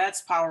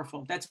 That's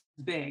powerful. That's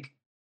big.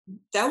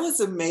 that was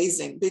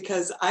amazing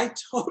because I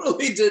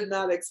totally did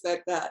not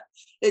expect that.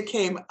 It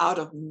came out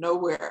of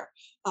nowhere.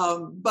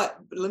 But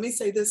let me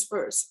say this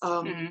first.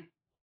 Mhm.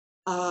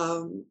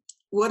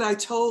 What I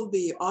told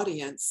the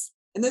audience,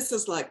 and this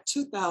is like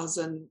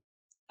 2,000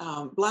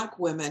 Black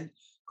women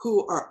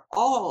who are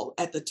all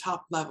at the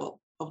top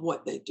level of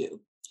what they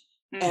do.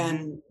 Mhm.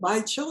 And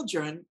my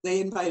children, they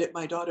invited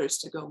my daughters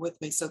to go with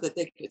me so that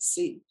they could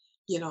see,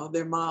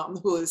 their mom,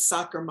 who is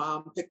soccer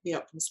mom, picked me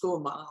up from school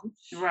mom.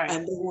 Right.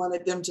 And they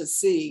wanted them to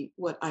see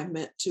what I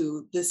meant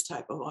to this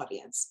type of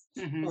audience.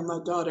 Mhm. And my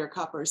daughter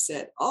Copper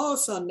said, "Oh,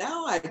 so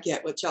now I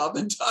get what y'all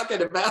been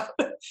talking about."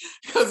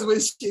 Because when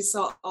she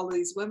saw all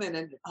these women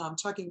and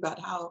talking about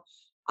how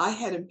I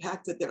had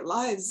impacted their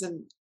lives,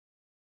 and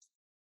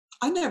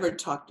I never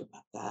talked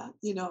about that,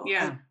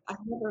 Yeah. I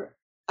never,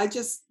 I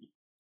just,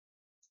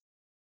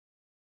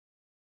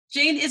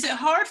 Jane, is it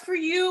hard for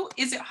you?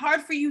 Is it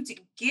hard for you to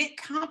get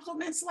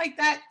compliments like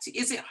that?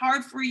 Is it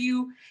hard for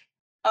you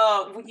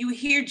when you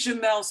hear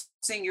Jamel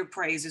sing your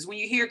praises, when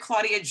you hear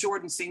Claudia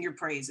Jordan sing your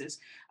praises,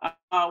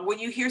 when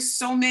you hear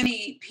so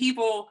many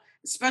people,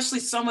 especially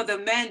some of the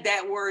men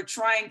that were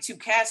trying to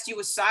cast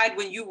you aside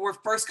when you were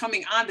first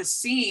coming on the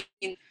scene,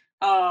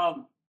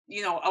 a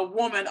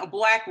woman, a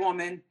Black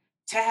woman,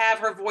 to have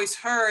her voice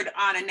heard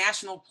on a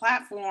national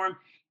platform,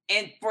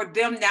 and for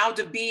them now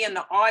to be in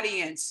the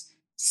audience,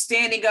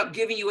 standing up,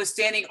 giving you a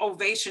standing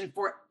ovation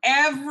for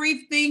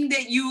everything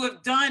that you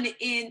have done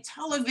in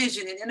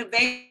television and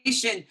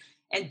innovation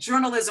and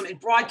journalism and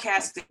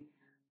broadcasting.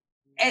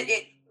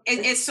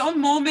 It's some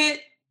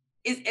moment.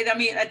 I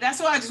mean, that's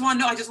what I just want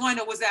to know. I just want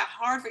to know, is that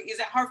hard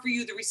for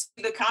you to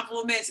receive the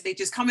compliments? They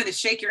just come in to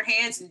shake your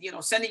hands and,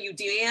 sending you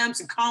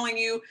DMs and calling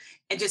you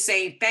and just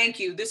saying, thank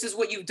you. This is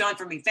what you've done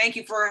for me. Thank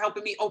you for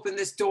helping me open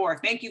this door.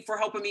 Thank you for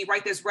helping me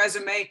write this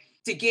resume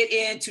to get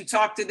in, to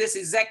talk to this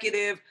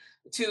executive,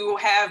 to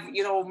have,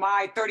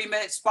 my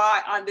 30-minute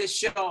spot on this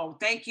show.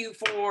 Thank you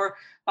for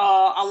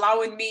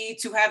allowing me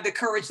to have the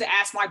courage to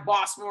ask my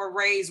boss for a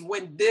raise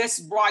when this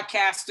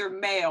broadcaster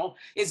male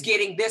is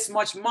getting this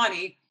much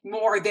money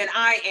more than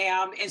I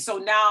am. And so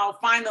now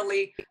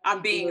finally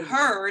I'm being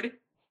heard,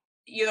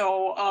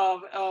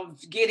 of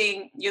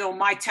getting,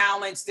 my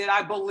talents that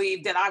I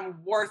believe that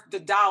I'm worth the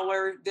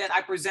dollar that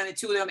I presented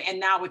to them. And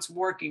now it's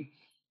working.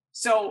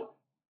 So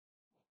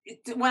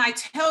when I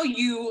tell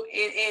you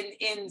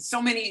in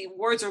so many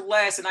words or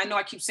less, and I know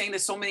I keep saying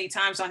this so many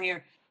times on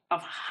here,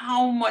 of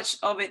how much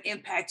of an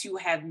impact you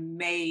have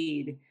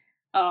made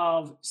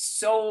of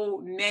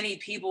so many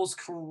people's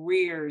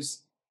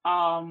careers,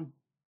 I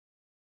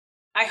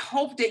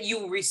hope that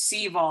you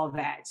receive all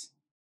that.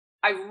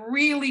 I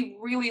really,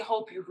 really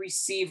hope you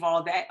receive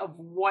all that of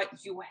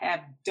what you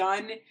have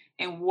done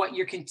and what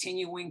you're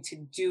continuing to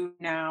do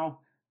now.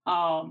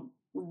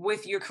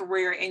 With your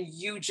career and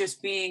you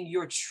just being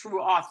your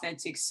true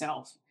authentic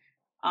self.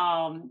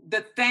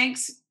 The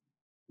thanks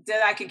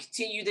that I can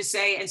continue to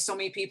say, and so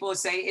many people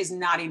say, is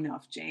not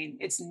enough, Jane.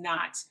 It's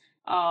not.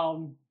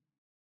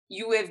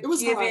 You have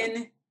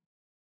given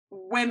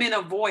women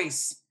a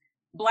voice,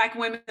 Black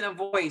women a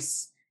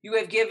voice. You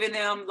have given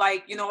them,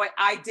 like, what,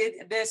 I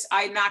did this,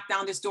 I knocked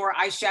down this door,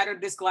 I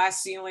shattered this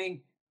glass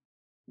ceiling.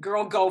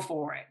 Girl, go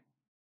for it.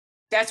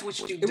 That's what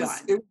you've done.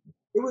 It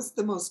was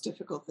the most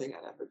difficult thing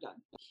I'd ever done.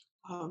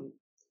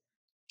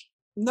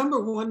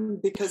 Number one,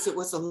 because it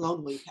was a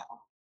lonely path.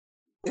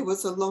 It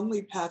was a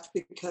lonely path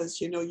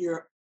because,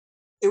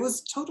 it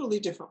was totally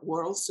different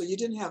worlds. So you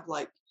didn't have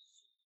like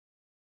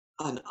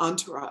an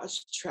entourage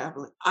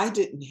traveling. I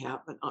didn't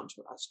have an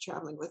entourage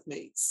traveling with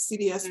me.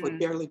 CBS would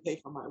barely pay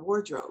for my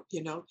wardrobe.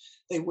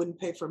 They wouldn't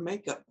pay for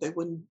makeup. They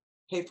wouldn't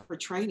pay for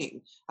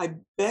training. I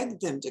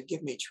begged them to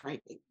give me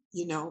training.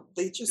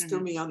 They just threw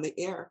me on the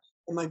air.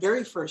 In my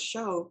very first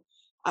show,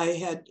 I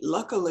had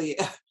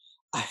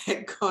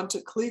gone to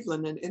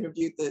Cleveland and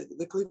interviewed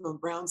the Cleveland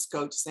Browns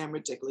coach, Sam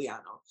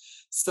Ritigliano,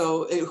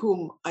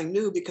 whom I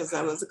knew because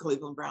I was a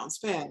Cleveland Browns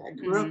fan. I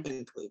grew up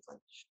in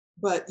Cleveland.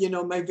 But,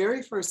 my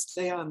very first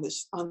day on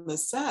the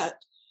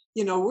set,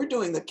 we're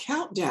doing the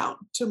countdown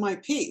to my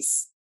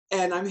piece.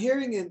 And I'm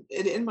hearing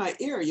it in my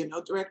ear,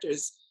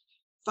 directors,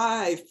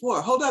 5,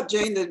 4, hold up,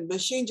 Jane, the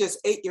machine just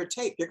ate your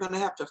tape. You're going to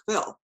have to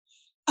fill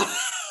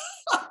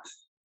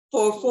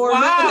for 4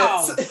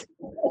 minutes.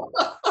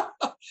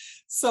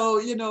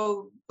 So,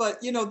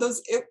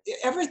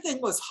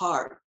 everything was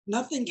hard.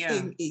 Nothing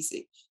came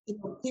easy.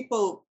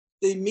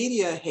 The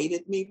media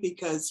hated me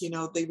because,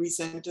 they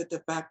resented the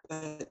fact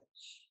that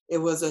it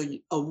was a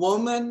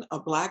woman, a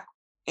Black,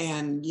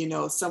 and,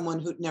 someone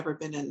who'd never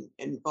been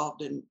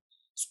involved in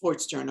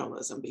sports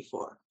journalism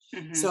before.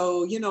 Mhm.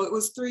 So, it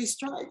was 3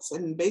 strikes,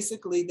 and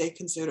basically they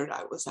considered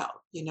I was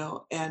out,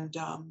 and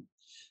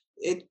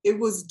it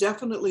was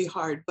definitely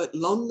hard, but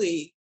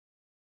lonely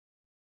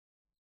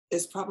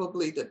is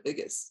probably the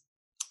biggest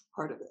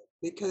part of it,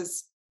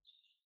 because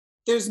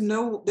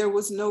there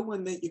was no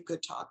one that you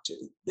could talk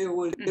to. There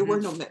were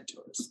Mhm. no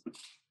mentors.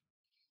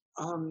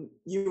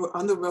 You were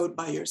on the road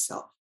by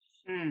yourself.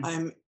 Mm.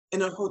 I'm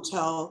in a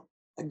hotel.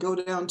 I go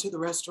down to the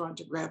restaurant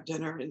to grab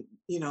dinner, and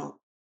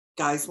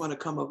guys want to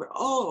come over.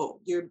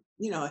 Oh,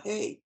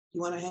 hey,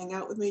 you want to hang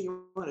out with me?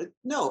 You want to?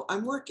 No,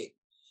 I'm working.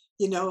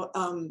 You know,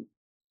 um,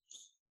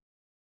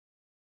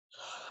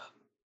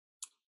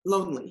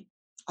 Lonely.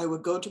 I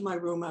would go to my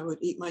room. I would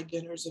eat my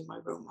dinners in my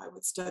room. I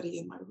would study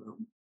in my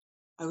room.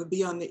 I would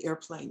be on the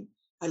airplane.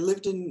 I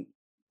lived in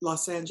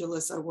Los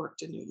Angeles. I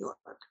worked in New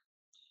York.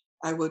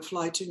 I would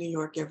fly to New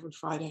York every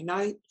Friday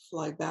night,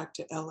 fly back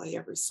to LA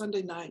every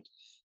Sunday night,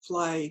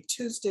 fly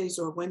Tuesdays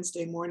or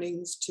Wednesday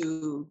mornings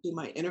to do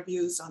my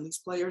interviews on these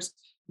players.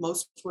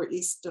 Most were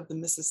east of the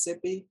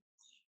Mississippi.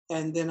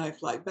 And then I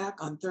fly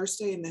back on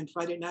Thursday, and then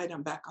Friday night,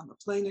 I'm back on the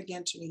plane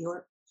again to New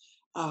York.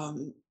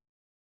 Um,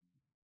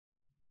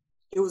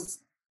 it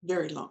was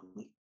very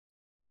lonely.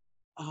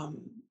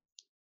 Um,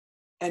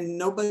 and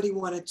nobody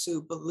wanted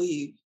to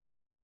believe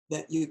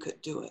that you could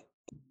do it.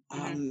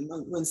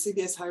 Mhm. When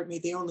CBS hired me,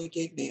 they only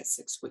gave me a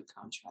 6-week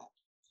contract,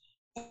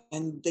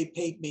 and they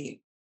paid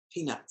me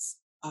peanuts.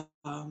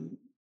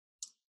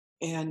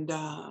 And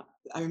I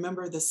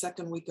remember the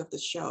second week of the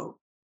show,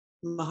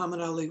 Muhammad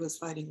Ali was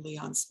fighting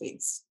Leon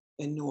Spinks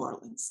in New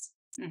Orleans.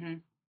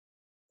 Mhm.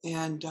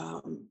 And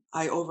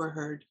I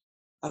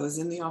was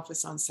in the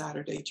office on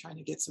Saturday trying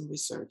to get some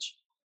research.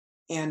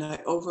 And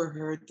I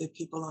overheard the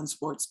people on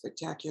Sports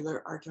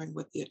Spectacular arguing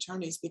with the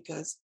attorneys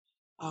because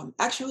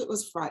actually it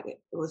was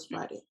Friday. It was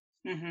Friday.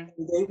 Mhm.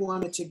 And they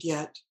wanted to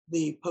get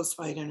the post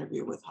fight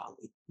interview with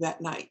Holly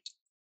that night,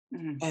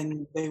 Mhm.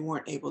 and they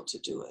weren't able to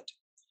do it.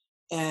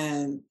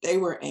 And they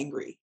were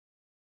angry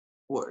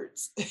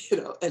words,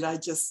 and I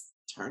just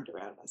turned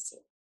around and I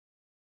said,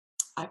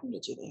 I can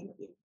get you the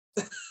interview.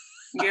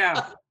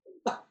 Yeah.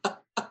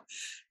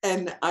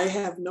 And I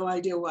have no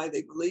idea why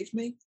they believe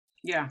me,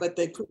 Yeah. but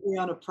they put me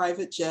on a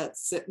private jet,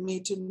 sent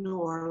me to New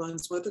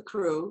Orleans with a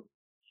crew.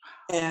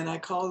 And I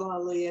called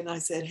Ali and I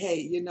said,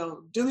 hey,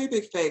 do me a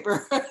big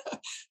favor.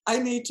 I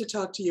need to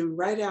talk to you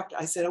right after.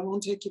 I said, I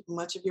won't take you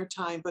much of your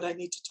time, but I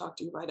need to talk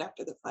to you right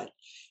after the fight.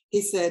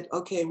 He said,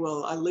 okay,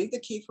 well, I'll leave the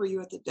key for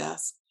you at the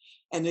desk.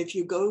 And if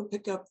you go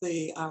pick up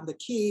the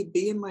key,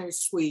 be in my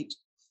suite,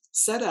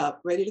 set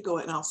up, ready to go,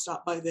 and I'll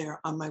stop by there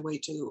on my way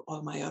to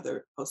all my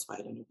other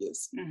post-fight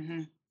interviews.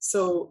 Mhm.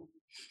 So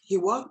he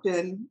walked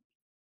in,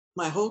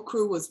 my whole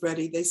crew was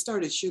ready. They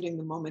started shooting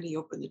the moment he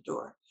opened the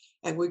door.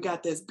 And we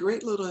got this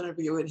great little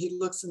interview. And he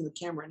looks in the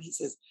camera and he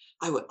says,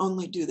 I would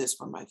only do this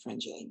for my friend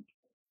Jane.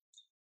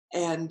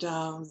 And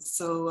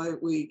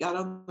we got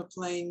on the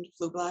plane,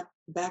 flew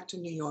back to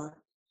New York.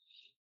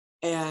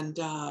 And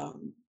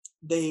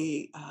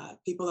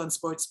people on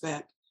Sports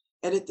Spec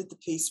edited the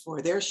piece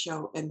for their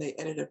show. And they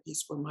edited a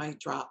piece for my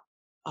drop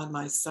on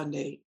my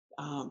Sunday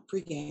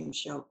pregame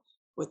show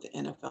with the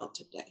NFL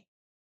Today.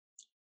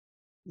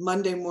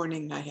 Monday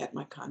morning, I had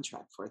my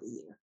contract for the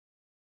year.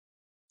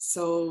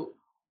 So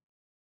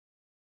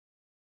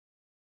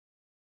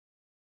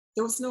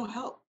there was no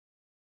help.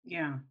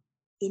 Yeah.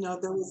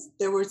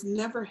 There was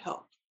never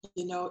help.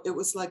 It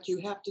was like you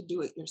have to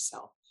do it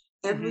yourself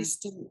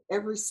Mhm.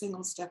 every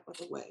single step of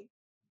the way.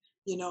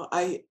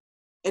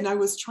 I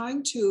was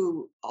trying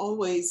to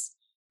always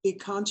be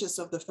conscious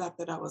of the fact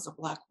that I was a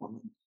Black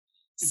woman.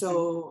 Mhm.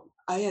 So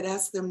I had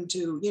asked them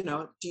to, you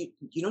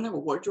don't have a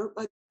wardrobe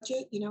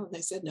budget, and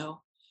they said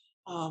no.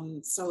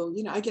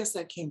 I guess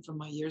that came from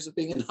my years of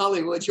being in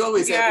Hollywood. You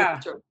always have Yeah.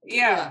 wardrobe budget.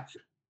 Yeah. Yeah.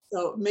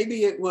 So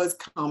maybe it was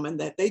common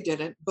that they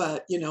didn't,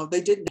 but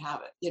they didn't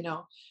have it.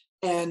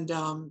 And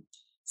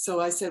so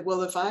I said,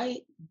 well, if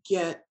I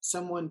get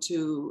someone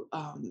to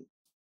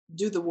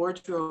do the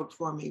wardrobe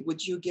for me,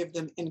 would you give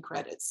them in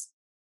credits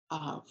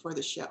for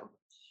the show?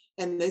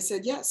 And they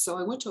said yes. So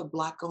I went to a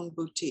Black-owned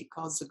boutique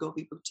called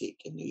Zagobi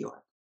Boutique in New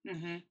York.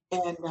 Mhm.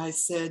 And I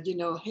said,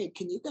 hey,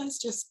 can you guys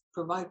just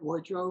provide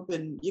wardrobe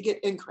and you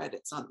get in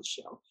credits on the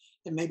show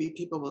and maybe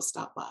people will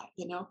stop by.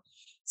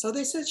 So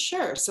they said,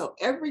 sure. So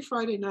every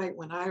Friday night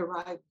when I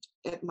arrived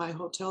at my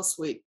hotel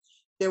suite,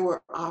 there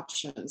were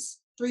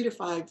options, 3 to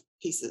 5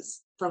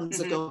 pieces from Mhm.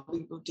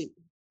 Zagobi Boutique.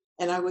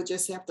 And I would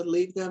just have to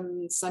leave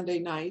them Sunday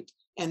night,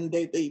 and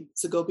the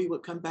Zagobi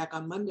would come back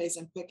on Mondays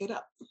and pick it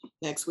up.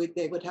 Next week,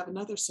 they would have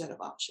another set of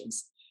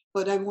options.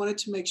 But I wanted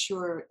to make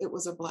sure it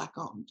was a Black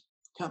owned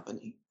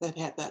company that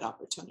had that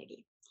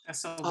opportunity. That's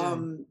so good.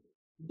 Um,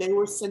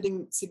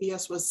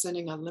 CBS was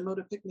sending a limo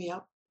to pick me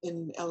up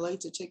in LA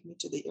to take me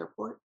to the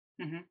airport.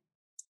 Mhm.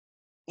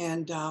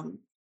 And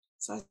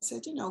so I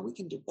said, we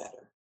can do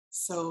better.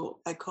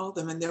 So I called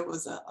them, and there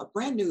was a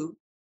brand new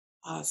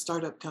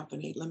startup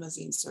company,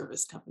 limousine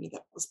service company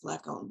that was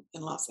Black owned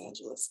in Los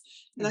Angeles.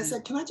 And I Mhm.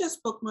 said, can I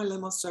just book my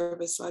limo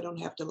service so I don't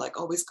have to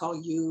always call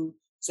you,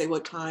 say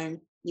what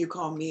time you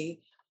call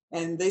me?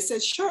 And they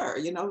said, sure,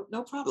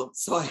 no problem.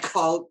 So I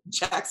called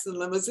Jackson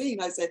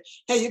Limousine. I said,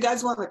 hey, you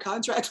guys want a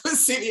contract with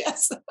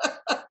CBS?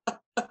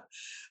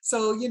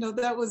 So,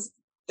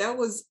 that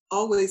was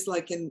always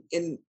like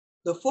in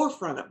the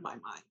forefront of my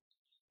mind.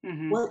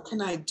 Mhm. What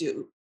can I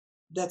do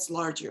that's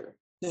larger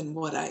than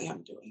what I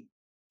am doing?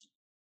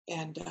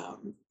 And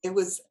it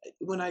was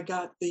when I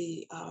got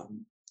the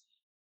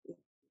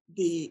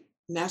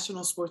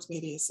National Sports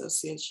Media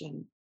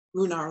Association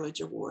Roone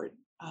Arledge Award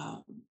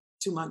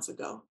 2 months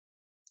ago.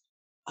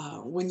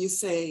 When you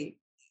say,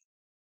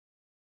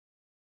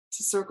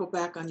 to circle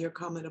back on your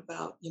comment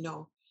about,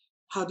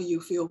 how do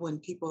you feel when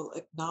people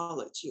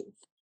acknowledge you?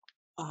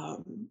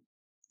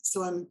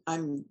 So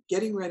I'm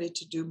getting ready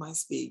to do my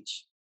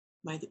speech,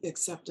 my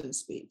acceptance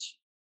speech,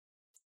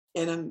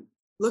 and I'm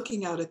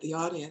looking out at the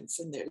audience,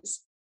 and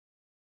there's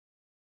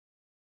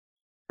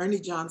Ernie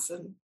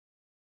Johnson,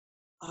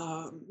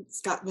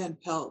 Scott Van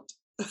Pelt,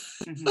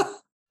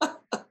 Mhm.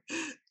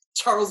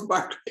 Charles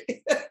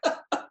Barkley.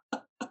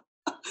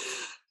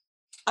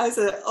 I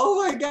said,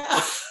 "Oh my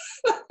God!"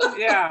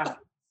 Yeah.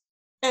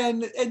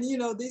 And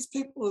these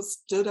people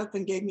stood up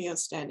and gave me a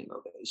standing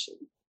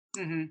ovation.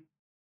 Mhm.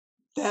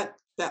 That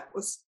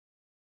was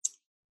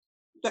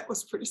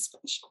pretty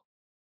special.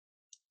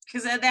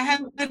 Because that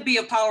had to be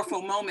a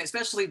powerful moment,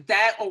 especially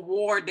that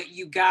award that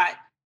you got.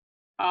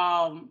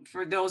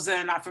 For those that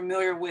are not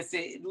familiar with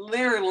it,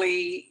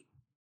 literally,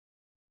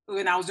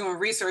 when I was doing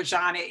research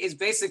on it, is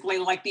basically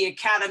like the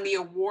Academy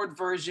Award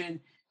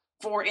version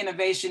for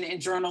innovation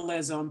in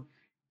journalism.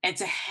 And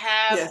to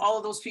have Yes. all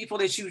of those people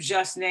that you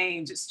just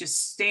named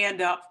just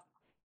stand up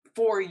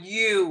for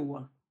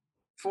you,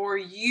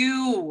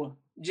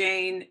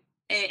 Jane,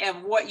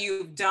 and what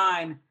you've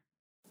done.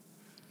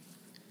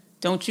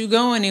 Don't you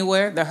go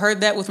anywhere. The Heard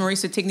That with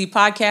Marisa Tigney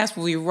podcast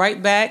will be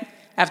right back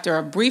after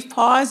a brief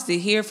pause to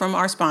hear from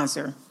our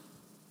sponsor.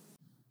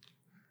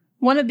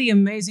 One of the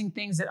amazing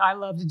things that I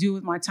love to do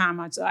with my time,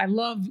 I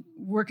love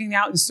working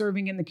out and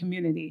serving in the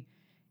community.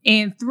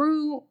 And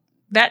through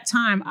that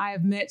time, I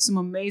have met some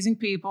amazing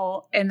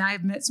people and I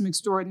have met some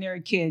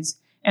extraordinary kids.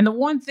 And the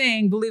one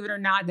thing, believe it or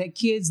not, that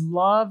kids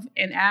love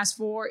and ask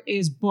for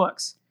is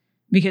books.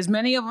 Because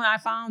many of them I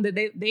found that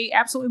they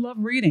absolutely love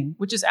reading,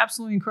 which is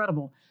absolutely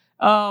incredible.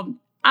 I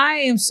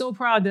am so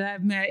proud that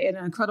I've met an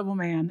incredible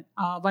man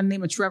by the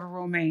name of Trevor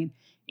Romaine.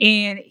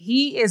 And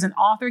he is an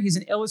author. He's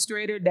an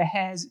illustrator that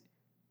has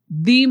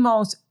the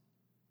most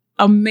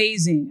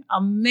amazing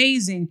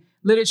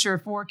literature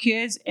for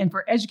kids and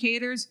for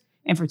educators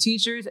and for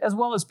teachers, as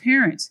well as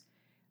parents.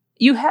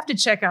 You have to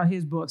check out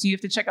his books. You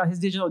have to check out his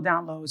digital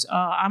downloads.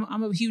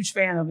 I'm a huge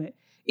fan of it.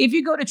 If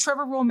you go to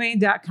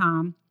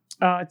trevorromaine.com,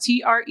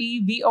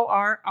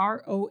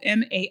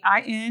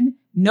 TrevorRomain,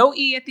 no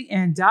E at the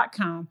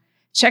end.com,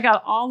 check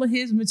out all of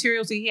his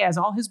materials that he has,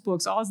 all his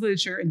books, all his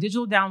literature and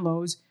digital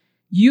downloads.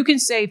 You can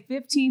save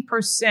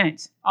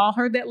 15%. All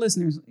Heard That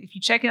listeners, if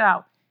you check it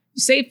out,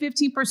 save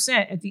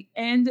 15% at the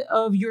end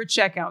of your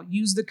checkout.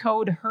 Use the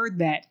code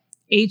HEARDTHAT,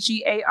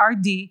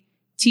 HEARDTHAT,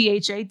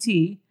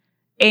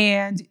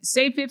 and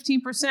save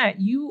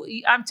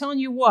 15%. I'm telling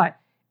you what,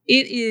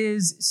 it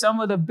is some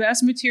of the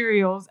best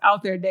materials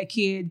out there that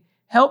could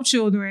help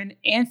children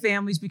and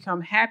families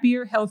become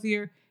happier,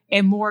 healthier,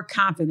 and more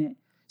confident.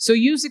 So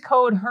use the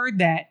code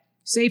HEARDTHAT,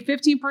 save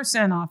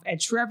 15% off at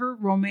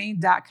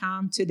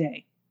trevorromaine.com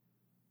today.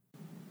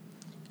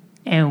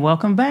 And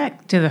welcome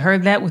back to the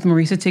Heard That with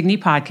Marisa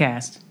Tigney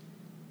podcast.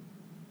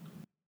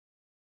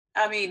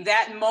 I mean,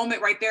 that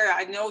moment right there,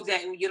 I know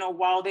that,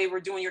 while they were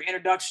doing your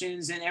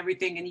introductions and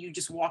everything, and you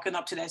just walking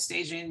up to that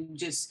stage and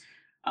just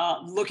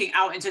looking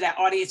out into that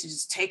audience and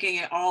just taking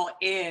it all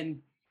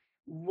in,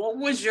 what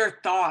was your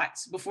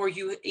thoughts before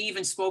you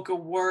even spoke a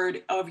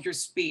word of your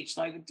speech?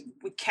 Like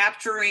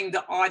capturing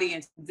the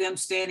audience, them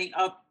standing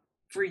up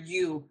for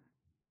you.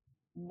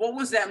 What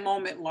was that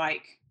moment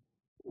like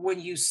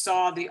when you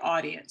saw the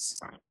audience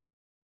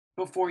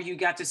before you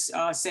got to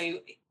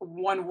say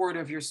one word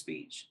of your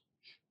speech?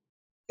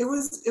 It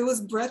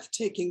was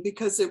breathtaking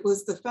because it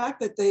was the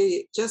fact that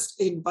they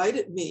just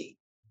invited me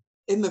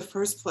in the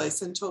first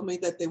place and told me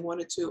that they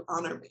wanted to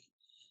honor me.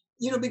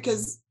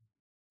 Because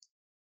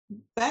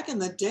back in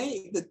the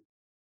day, the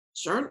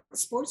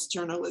sports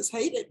journalists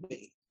hated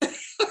me.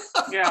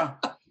 Yeah.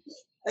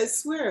 I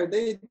swear,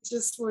 they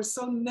just were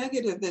so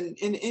negative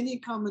in any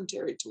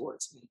commentary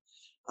towards me.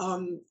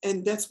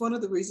 And that's one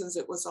of the reasons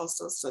it was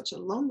also such a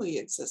lonely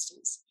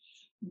existence.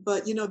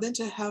 But, then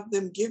to have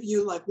them give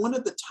you like one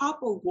of the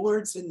top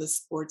awards in the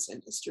sports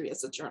industry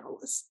as a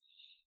journalist,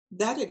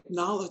 that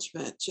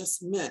acknowledgement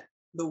just meant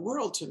the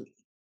world to me,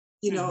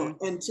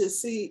 and to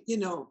see,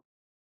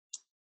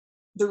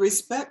 the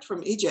respect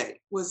from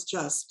EJ was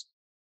just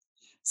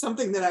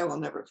something that I will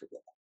never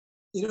forget.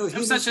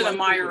 I'm such an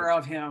admirer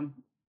of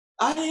him.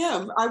 I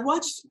am. I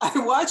watched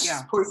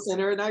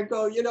SportsCenter and I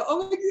go,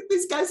 oh my God,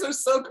 these guys are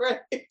so great.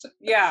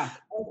 Yeah.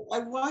 I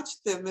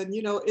watched them and,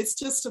 it's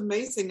just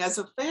amazing as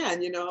a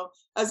fan,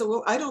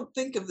 I don't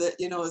think of it,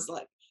 as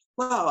like,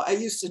 wow, I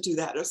used to do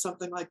that or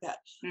something like that.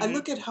 I Hmm.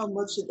 look at how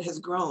much it has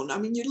grown. I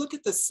mean, you look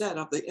at the set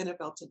of the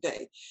NFL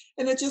today,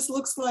 and it just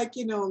looks like,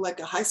 like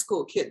a high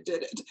school kid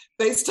did it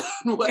based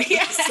on what the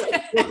Yeah.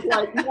 sets look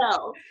like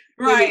now.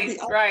 Right, The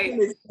right.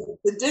 other thing is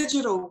the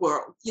digital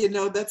world,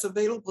 that's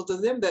available to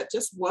them that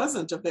just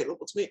wasn't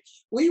available to me.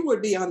 We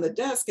would be on the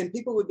desk and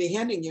people would be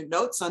handing you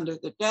notes under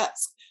the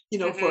desk,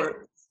 Hmm.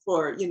 for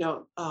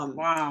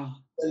Wow.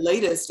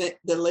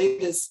 the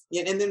latest,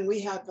 and then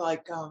we had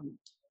like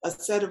a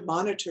set of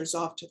monitors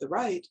off to the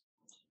right,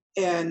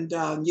 and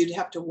you'd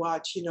have to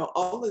watch,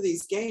 all of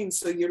these games.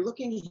 So you're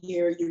looking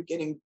here, you're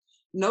getting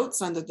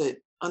notes under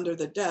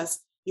the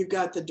desk. You've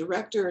got the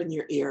director in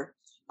your ear,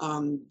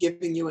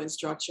 giving you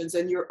instructions,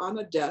 and you're on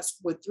a desk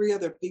with three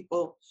other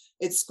people.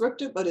 It's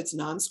scripted, but it's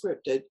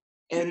non-scripted,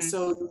 and Hmm.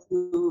 so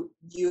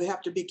you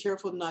have to be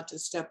careful not to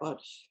step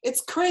out.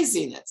 It's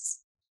craziness.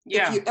 If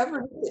Yeah. you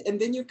ever,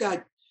 and then you've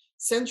got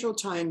Central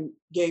Time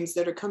games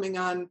that are coming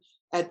on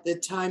at the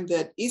time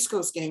that East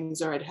Coast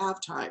games are at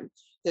halftime,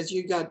 that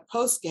you got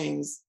post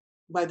games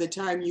by the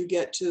time you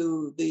get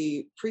to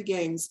the pre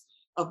games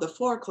of the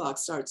 4 o'clock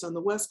starts on the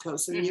West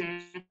Coast. And Hmm.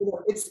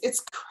 it's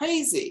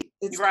crazy.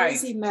 It's Right.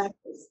 crazy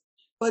madness,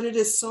 but it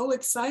is so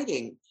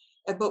exciting.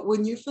 But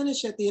when you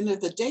finish at the end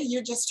of the day,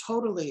 you're just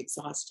totally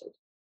exhausted,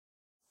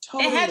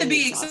 It had to totally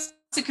be exciting exhausted.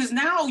 because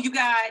now you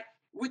got,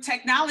 with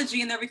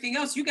technology and everything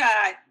else, you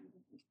got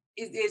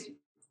is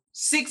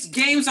 6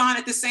 games on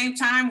at the same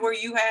time where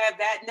you have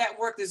that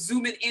network that's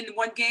zooming in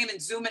one game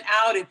and zooming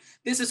out, and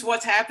this is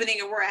what's happening,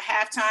 and we're at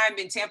halftime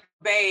in Tampa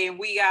Bay, and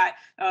we got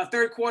a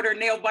third quarter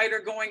nail biter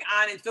going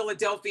on in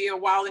Philadelphia,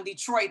 while in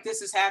Detroit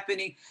this is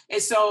happening.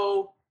 And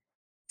so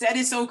that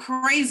is so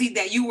crazy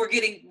that you were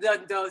getting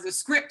the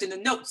script and the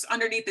notes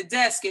underneath the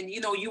desk, and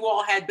you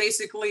all had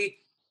basically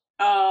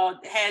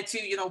had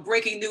to,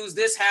 breaking news,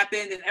 this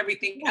happened and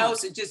everything Yeah.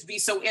 else, and just be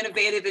so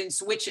innovative and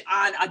switch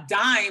on a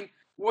dime,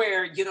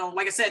 where,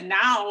 like I said,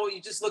 now you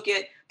just look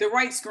at the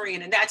right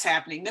screen and that's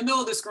happening, the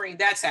middle of the screen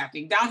that's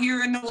happening, down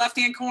here in the left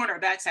hand corner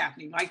that's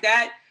happening, like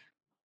that.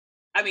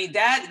 I mean,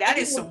 that And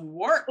is some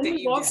work and that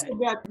you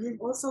did.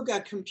 you've also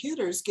got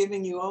computers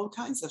giving you all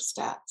kinds of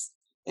stats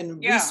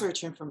and Yeah.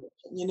 research information.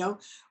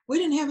 We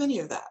didn't have any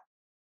of that.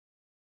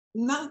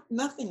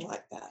 Nothing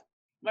like that.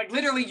 Like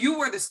literally, you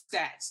were the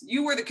stats,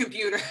 you were the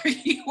computer,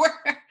 you were,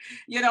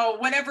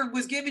 whatever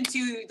was given to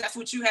you, that's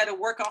what you had to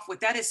work off with.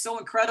 That is so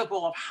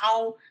incredible of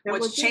how That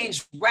much was it.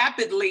 changed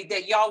rapidly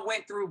that y'all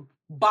went through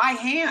by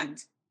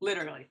hand,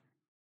 literally.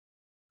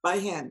 By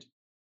hand,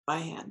 by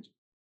hand,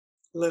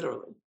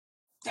 literally.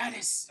 That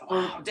is, So,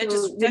 wow, that so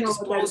just that just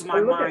like blows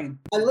my mind.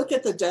 I look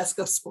at the desk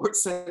of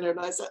Sports Center and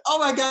I said, "Oh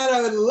my God,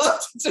 I would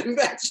love to do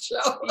that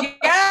show."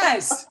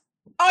 Yes.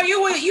 Oh,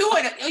 you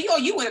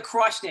would have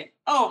crushed it.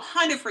 Oh,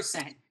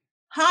 100%.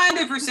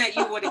 100%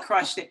 you would have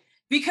crushed it.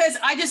 Because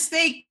I just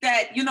think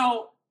that,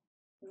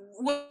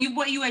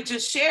 what you had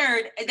just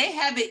shared, they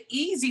have it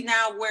easy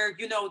now where,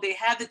 they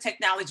have the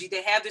technology,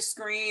 they have the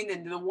screen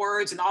and the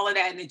words and all of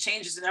that, and the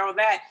changes and all of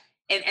that,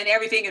 and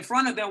everything in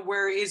front of them,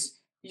 whereas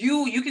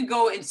you can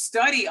go and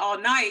study all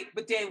night,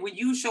 but then when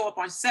you show up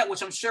on set,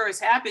 which I'm sure has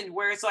happened,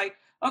 where it's like,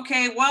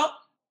 okay, well,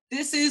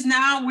 this is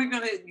now, we're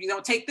gonna,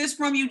 take this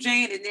from you,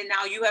 Jane, and then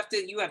now you have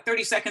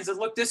 30 seconds to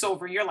look this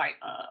over, and you're like,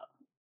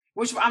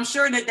 which I'm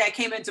sure that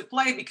came into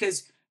play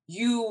because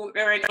you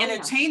are in Oh yeah.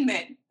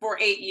 entertainment for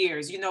 8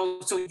 years,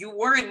 so you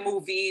were in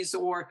movies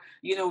or,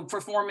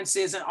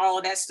 performances and all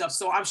of that stuff.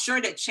 So I'm sure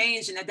that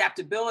change and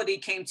adaptability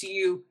came to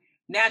you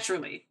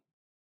naturally.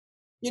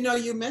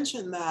 You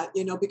mentioned that,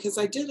 because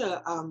I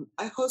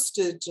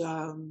hosted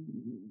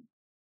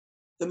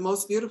the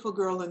Most Beautiful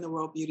Girl in the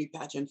World beauty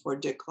pageant for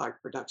Dick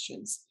Clark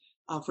Productions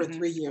for Mhm.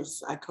 3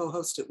 years. I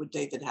co-hosted with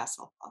David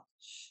Hasselhoff.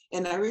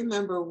 And I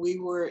remember we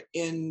were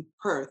in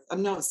Perth,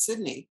 no,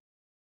 Sydney,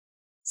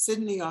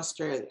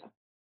 Australia.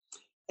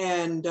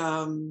 And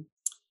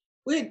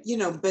we'd,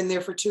 been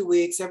there for 2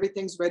 weeks.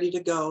 Everything's ready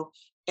to go.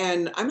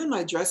 And I'm in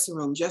my dressing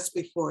room just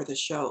before the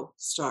show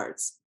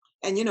starts.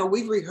 And,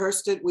 we've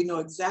rehearsed it. We know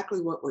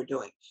exactly what we're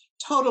doing.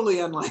 Totally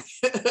unlike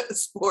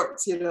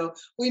sports,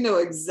 we know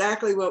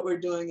exactly what we're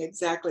doing,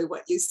 exactly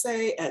what you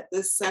say at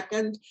this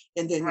second.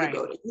 And then you Right.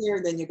 go to here,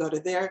 and then you go to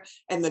there.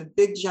 And the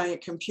big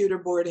giant computer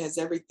board has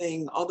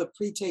everything. All the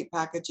pre-tape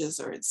packages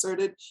are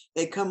inserted.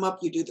 They come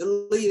up, you do the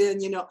lead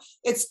in,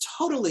 it's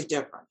totally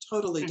different,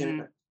 totally Hmm.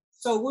 different.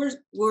 So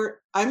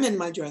I'm in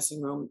my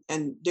dressing room,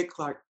 and Dick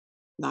Clark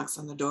knocks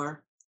on the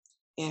door,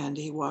 and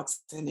he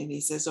walks in and he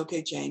says,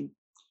 "Okay, Jane,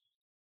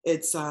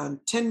 it's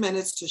 10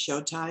 minutes to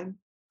showtime,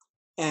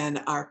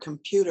 and our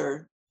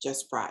computer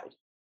just fried."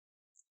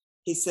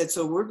 He said,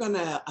 "So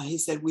he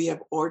said, we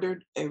have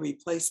ordered a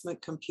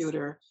replacement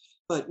computer,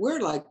 but we're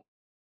like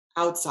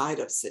outside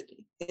of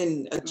Sydney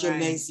in a Right.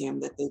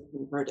 gymnasium that they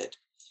converted.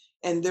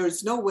 And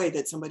there's no way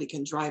that somebody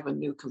can drive a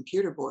new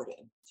computer board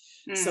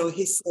in." So Mm.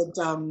 he said,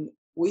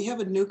 "We have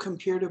a new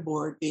computer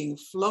board being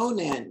flown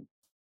in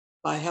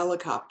by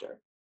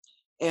helicopter,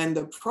 and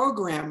the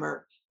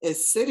programmer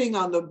is sitting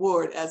on the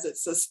board as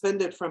it's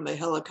suspended from the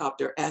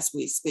helicopter as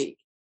we speak.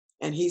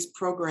 and he's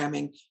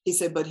programming. He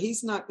said, but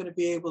he's not going to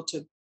be able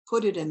to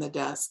put it in the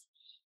desk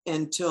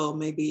until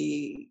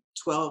maybe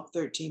 12,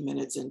 13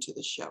 minutes into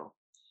the show.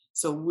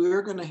 So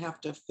we're going to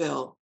have to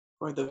fill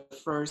for the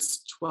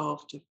first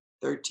 12 to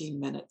 13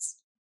 minutes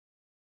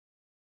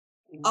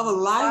of a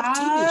live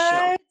TV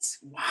show.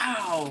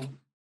 Wow.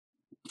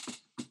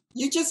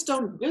 You just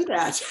don't do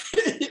that.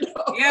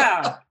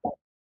 Yeah.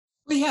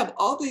 We have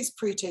all these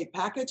pre-tape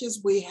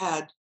packages. We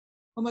had,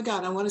 oh my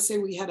God, I want to say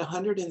we had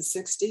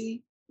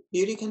 160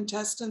 beauty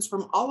contestants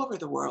from all over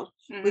the world.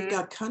 Mm-hmm. We've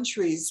got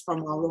countries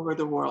from all over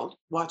the world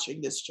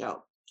watching this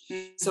show.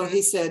 Mm-hmm. So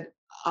he said,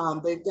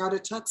 they've got a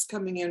tux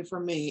coming in for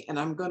me, and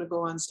I'm going to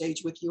go on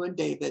stage with you and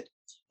David.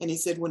 And he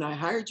said, when I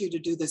hired you to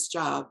do this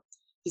job,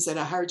 he said,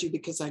 I hired you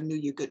because I knew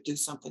you could do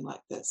something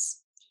like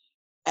this.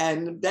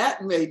 And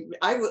that made me,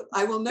 I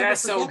will never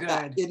That's forget so good.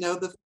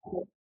 that,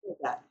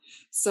 that.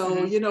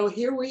 So,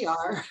 here we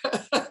are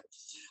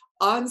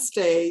on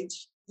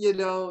stage,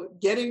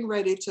 getting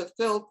ready to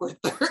fill for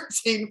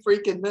 13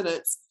 freaking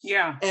minutes.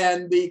 Yeah.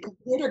 And the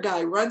computer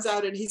guy runs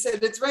out and he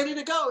said, it's ready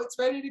to go. It's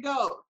ready to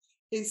go.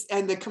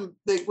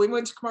 We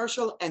went to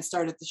commercial and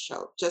started the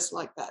show just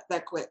like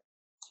that quick.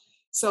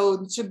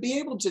 So to be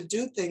able to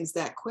do things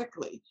that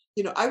quickly,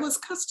 I was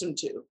accustomed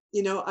to,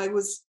 I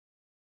was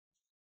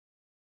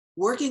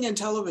working in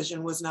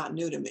television was not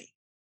new to me.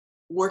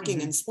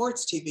 Working in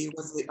sports TV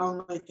was the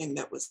only thing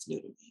that was new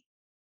to me.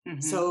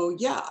 Mm-hmm. So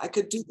yeah, I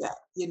could do that,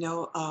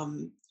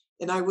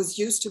 and I was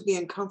used to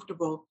being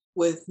comfortable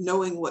with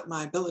knowing what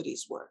my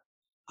abilities were.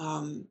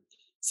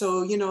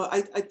 So,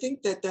 I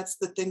think that that's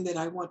the thing that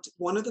I want.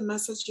 One of the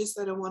messages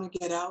that I want to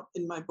get out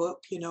in my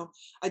book,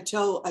 I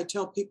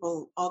tell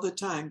people all the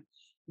time,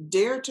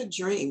 dare to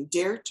dream,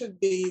 dare to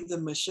be the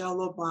Michelle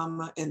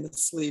Obama in the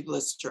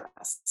sleeveless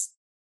dress.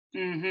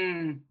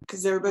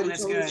 Because everybody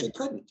told me she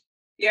couldn't.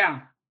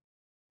 Yeah.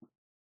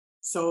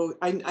 So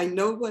I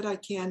know what I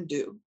can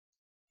do.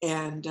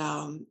 And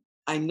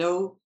I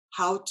know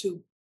how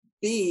to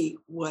be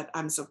what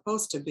I'm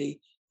supposed to be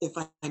if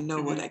I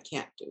know what I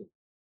can't do.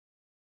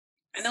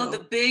 I know the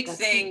big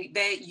thing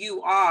that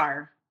you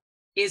are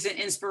is an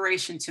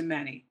inspiration to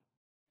many.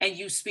 And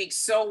you speak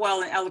so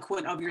well and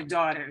eloquent of your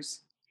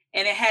daughters.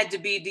 And it had to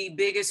be the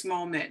biggest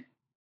moment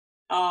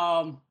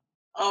of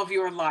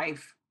your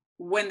life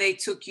when they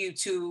took you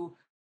to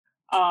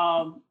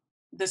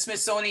the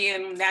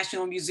Smithsonian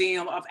National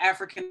Museum of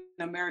African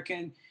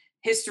American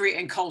History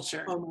and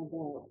Culture. Oh my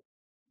God.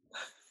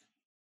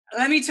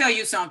 Let me tell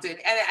you something.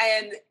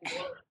 And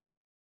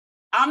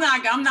I'm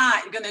not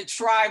gonna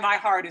try my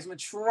hardest. I'm gonna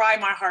try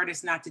my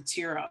hardest not to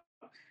tear up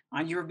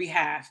on your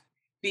behalf,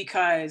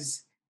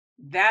 because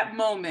that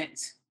moment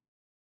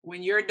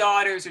when your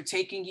daughters are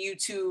taking you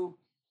to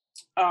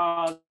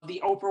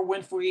the Oprah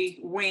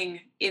Winfrey wing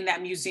in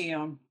that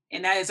museum,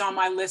 and that is on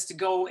my list to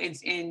go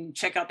and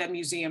check out that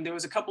museum. There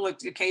was a couple of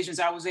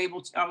occasions I was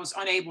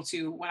unable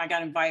to when I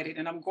got invited,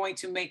 and I'm going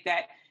to make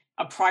that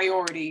a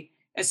priority,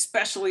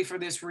 especially for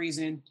this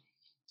reason.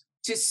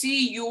 To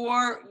see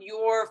your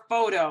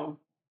photo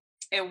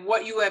and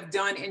what you have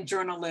done in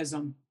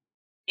journalism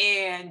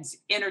and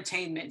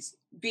entertainment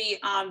be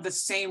on the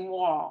same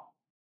wall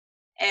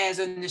as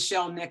a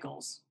Nichelle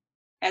Nichols,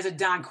 as a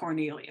Don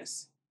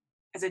Cornelius,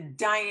 as a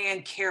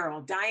Diahann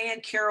Carroll.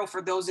 Diahann Carroll,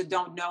 for those that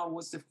don't know,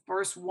 was the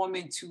first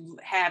woman to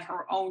have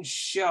her own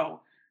show,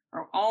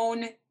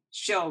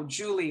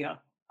 Julia.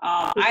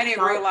 I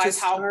didn't realize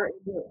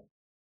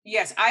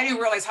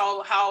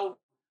how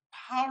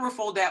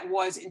powerful that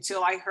was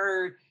until I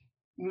heard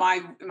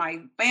my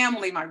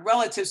family, my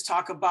relatives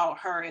talk about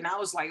her. And I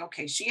was like,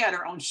 okay, she had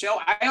her own show.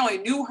 I only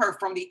knew her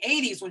from the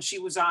 80s when she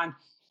was on,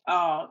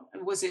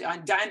 was it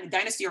on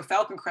Dynasty or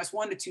Falcon Crest,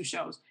 one of the two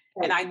shows.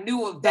 And I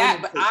knew of that,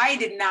 but I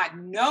did not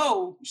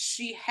know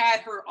she had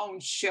her own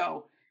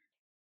show.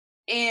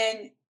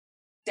 And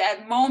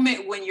that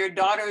moment when your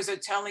daughters are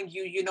telling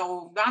you,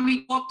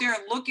 Mommy, go up there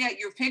and look at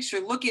your picture,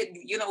 look at,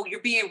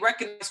 you're being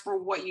recognized for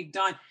what you've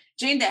done.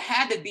 Jane, that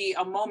had to be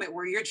a moment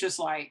where you're just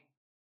like,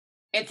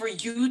 and for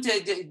you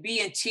to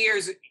be in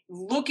tears,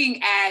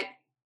 looking at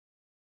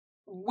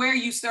where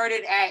you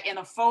started at in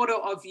a photo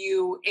of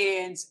you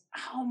and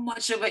how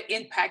much of an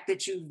impact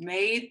that you've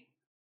made.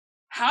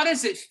 How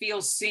does it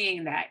feel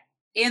seeing that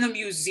in a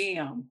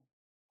museum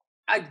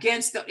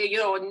against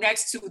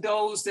next to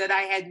those that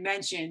I had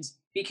mentioned?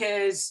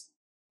 Because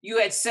you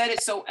had said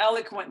it so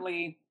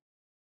eloquently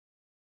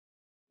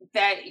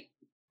that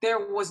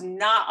there was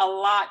not a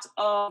lot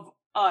of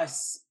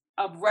us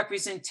of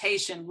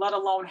representation, let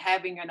alone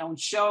having an own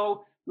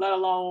show, let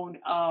alone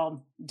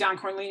Don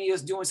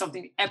Cornelius doing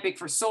something epic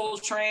for Soul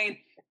Train,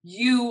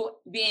 you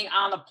being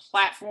on the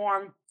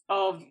platform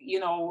of,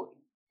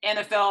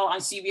 NFL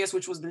on CBS,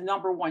 which was the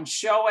 #1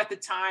 show at the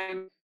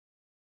time.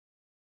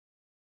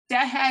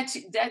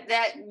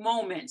 That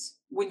moment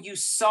when you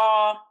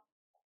saw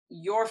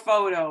your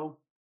photo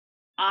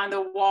on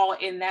the wall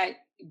in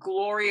that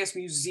glorious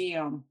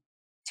museum,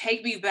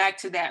 take me back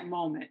to that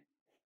moment.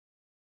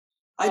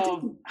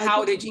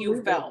 How did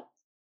you feel?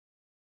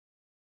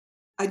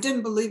 I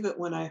didn't believe it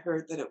when I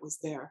heard that it was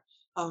there.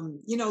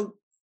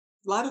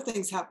 lot of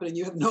things happen and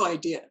you have no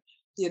idea,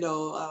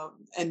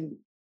 and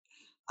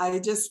I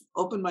just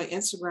opened my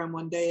Instagram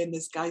one day and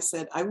this guy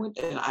said,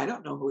 and I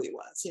don't know who he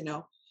was,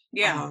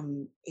 Yeah.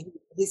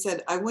 he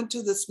said, I went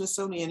to the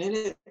Smithsonian and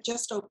it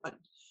just opened.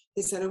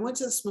 He said, I went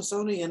to the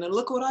Smithsonian and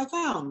look what I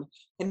found.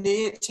 And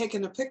they had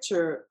taken a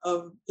picture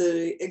of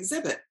the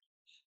exhibit.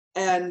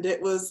 And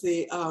it was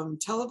the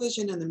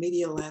television and the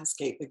media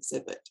landscape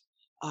exhibit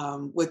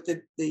with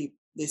the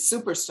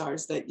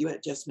superstars that you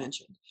had just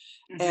mentioned.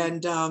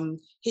 Mhm. And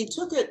he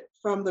took it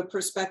from the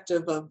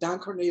perspective of Don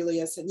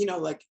Cornelius and,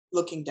 like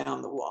looking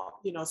down the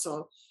wall,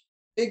 so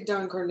big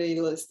Don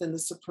Cornelius, then the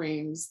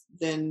Supremes,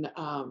 then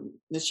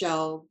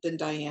Michelle, then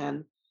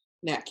Diane,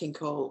 Nat King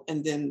Cole,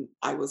 and then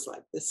I was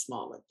like this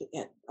small at the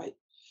end, right?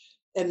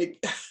 And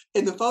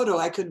in the photo,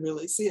 I couldn't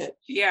really see it.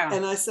 Yeah.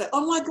 And I said,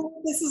 "Oh my God,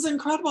 this is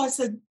incredible!" I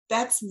said,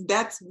 "That's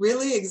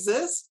really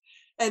exists?"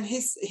 And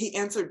he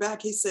answered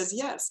back. He says,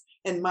 "Yes."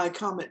 And my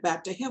comment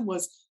back to him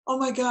was, "Oh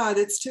my God,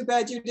 it's too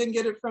bad you didn't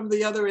get it from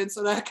the other end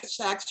so that I could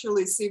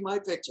actually see my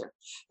picture."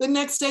 The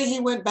next day,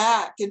 he went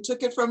back and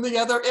took it from the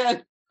other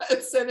end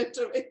and sent it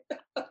to me.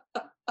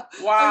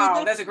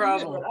 Wow, that's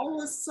incredible. I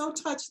was so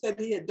touched that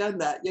he had done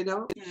that,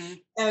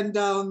 Mhm.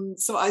 And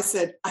so I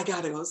said, I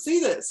got to go see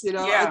this, I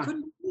Yeah.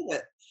 couldn't believe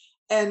it.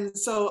 And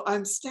so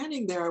I'm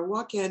standing there, I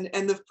walk in,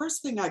 and the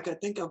first thing I could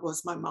think of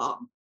was my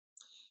mom,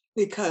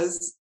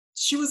 because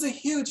she was a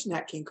huge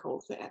Nat King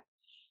Cole fan.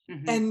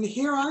 Mhm. And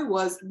here I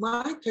was,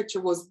 my picture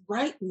was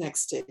right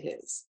next to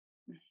his,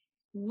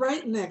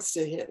 right next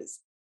to his.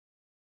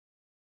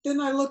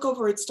 Then I look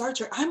over at Star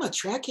Trek, I'm a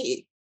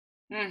Trekkie.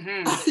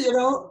 Mhm.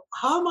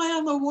 How am I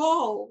on the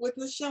wall with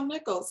Nichelle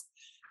Nichols?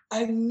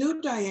 I knew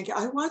Diane.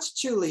 I watched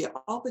Julia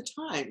all the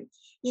time,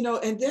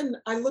 and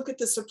then I look at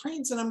the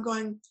Supremes and I'm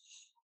going,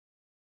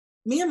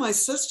 me and my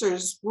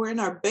sisters were in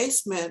our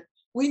basement.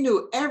 We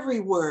knew every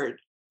word,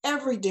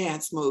 every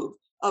dance move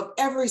of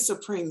every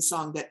Supreme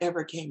song that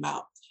ever came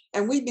out.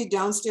 And we'd be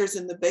downstairs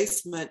in the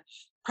basement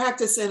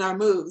practicing our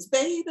moves.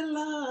 Baby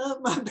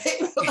love, my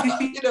baby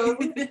love,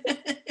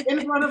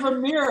 in front of a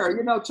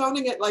mirror,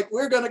 toning it like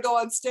we're going to go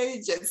on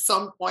stage at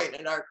some point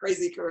in our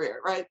crazy career,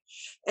 right?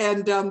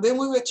 And then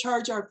we would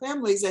charge our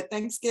families at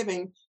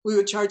Thanksgiving, we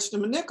would charge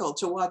them a nickel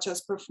to watch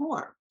us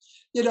perform,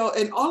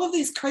 and all of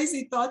these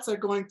crazy thoughts are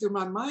going through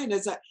my mind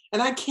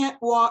and I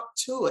can't walk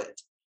to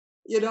it,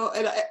 and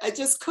I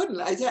just couldn't.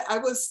 I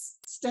was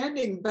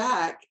standing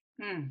back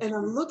and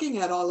I'm looking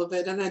at all of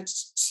it and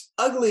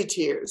ugly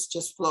tears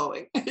just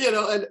flowing,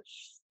 and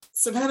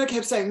Savannah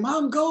kept saying,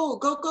 Mom, go,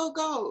 go, go,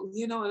 go,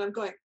 and I'm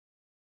going,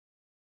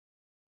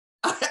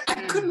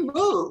 I couldn't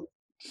move.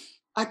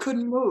 I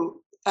couldn't move.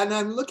 And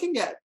I'm looking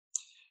at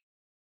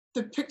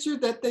the picture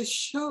that they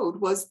showed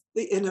was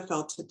the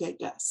NFL Today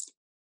desk.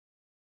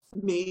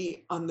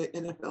 Me on the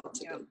NFL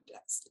Today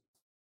desk.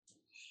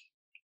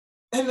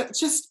 And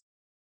just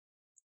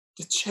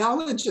the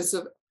challenges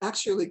of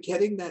actually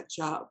getting that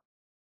job,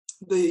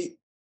 the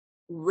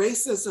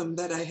racism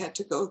that I had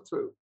to go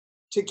through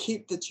to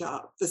keep the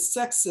job, the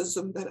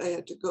sexism that I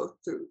had to go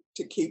through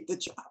to keep the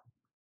job,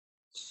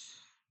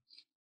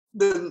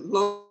 the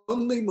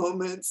lonely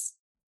moments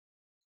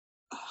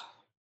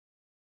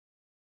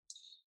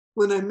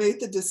when I made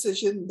the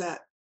decision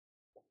that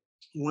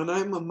when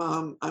I'm a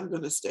mom, I'm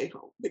going to stay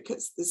home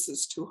because this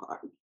is too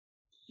hard.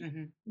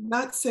 Mm-hmm.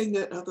 Not saying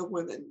that other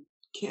women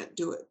can't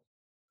do it.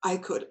 I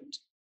couldn't.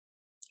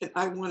 And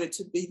I wanted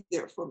to be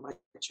there for my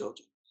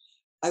children.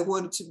 I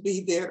wanted to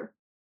be there.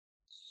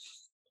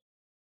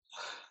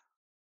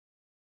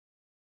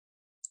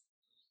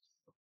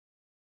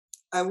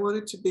 I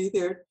wanted to be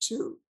there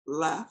to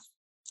laugh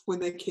when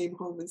they came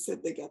home and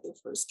said they got their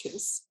first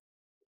kiss.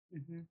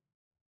 Mm-hmm.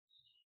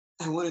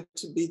 I wanted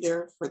to be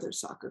there for their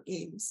soccer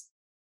games.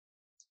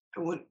 I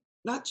want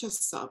not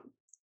just some,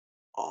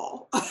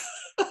 all.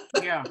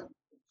 Yeah.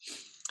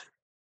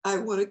 I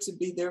wanted to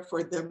be there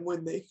for them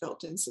when they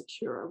felt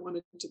insecure. I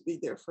wanted to be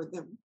there for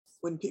them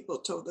when people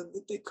told them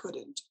that they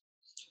couldn't.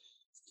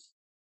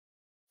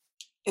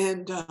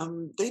 And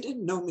they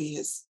didn't know me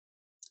as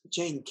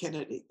Jane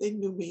Kennedy. They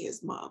knew me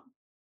as Mom.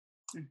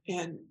 Mm-hmm.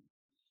 And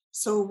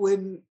so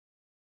when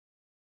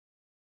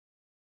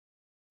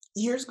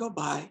years go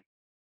by,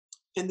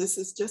 and this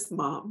is just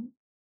Mom,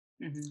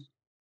 mm-hmm.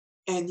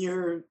 and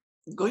you're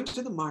going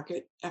to the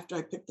market after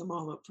I picked them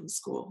all up from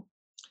school,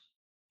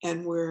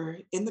 and we're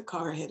in the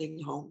car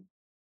heading home,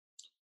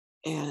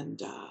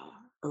 and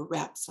a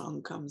rap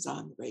song comes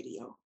on the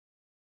radio,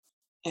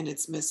 and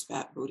it's Miss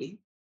Fat Booty.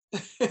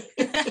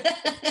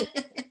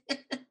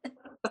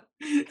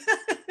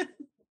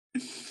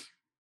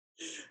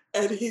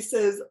 And he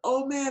says,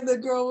 "Oh man, the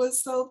girl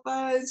was so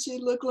fine. She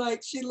looked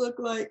like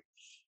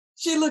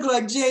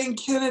Jane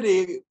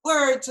Kennedy.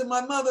 Word to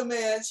my mother,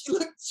 man.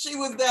 She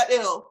was that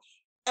ill."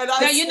 And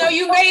now you know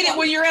you made it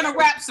when you're in a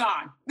rap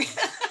song.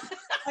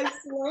 I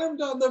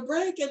slammed on the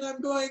brake and I'm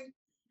going,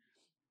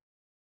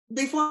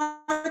 before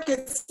I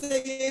could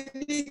say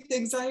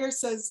anything, Zaire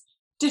says,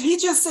 "Did he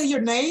just say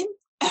your name?"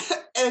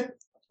 And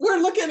we're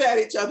looking at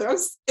each other. I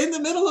was in the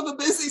middle of a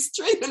busy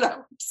street and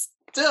I'm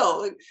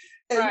still.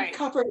 And Right.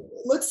 Copper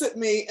looks at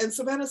me and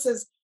Savannah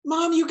says,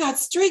 Mom, you got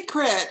street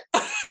cred.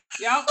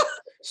 Yep.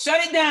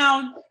 Shut it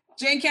down.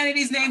 Jane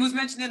Kennedy's name was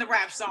mentioned in the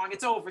rap song.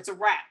 It's over. It's a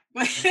wrap.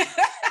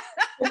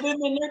 And then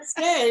the next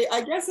day,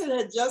 I guess it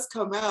had just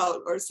come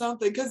out or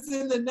something, because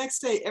then the next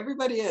day,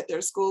 everybody at their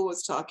school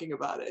was talking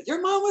about it.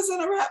 Your mom was in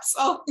a rap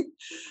song.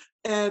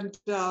 And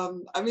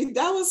I mean,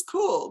 that was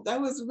cool. That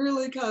was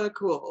really kind of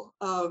cool.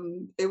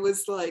 It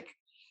was like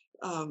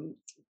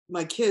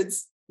my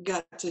kids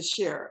got to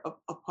share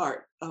a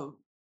part of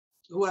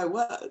who I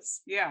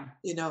was, Yeah.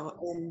 you know,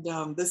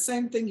 and the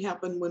same thing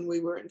happened when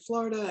we were in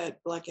Florida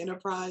at Black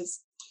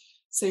Enterprise.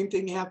 Same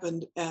thing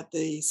happened at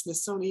the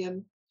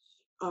Smithsonian.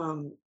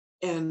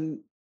 And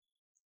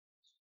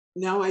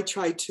now I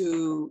try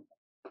to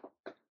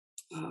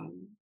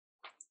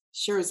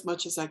share as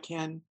much as I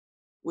can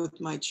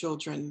with my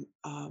children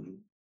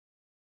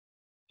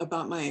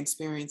about my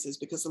experiences,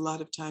 because a lot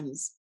of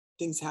times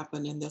things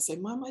happen and they'll say,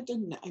 Mom, I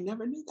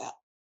never knew that.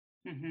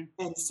 Mm-hmm.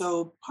 And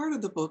so part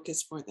of the book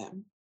is for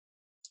them,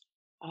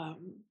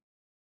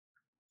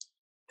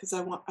 because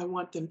I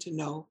want them to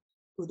know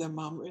who their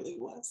mom really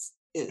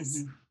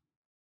is. Mm-hmm.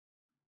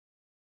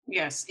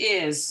 Yes,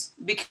 is,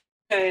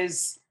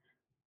 because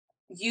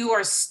you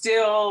are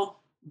still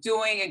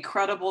doing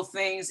incredible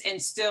things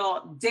and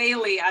still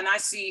daily, and I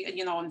see,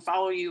 and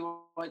follow you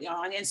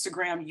on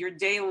Instagram, you're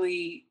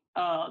daily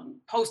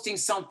posting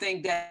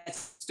something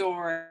that's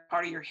story,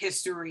 part of your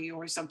history,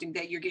 or something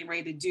that you're getting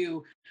ready to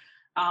do.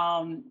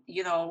 I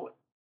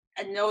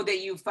know that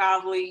you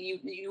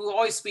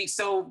always speak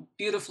so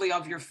beautifully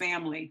of your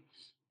family.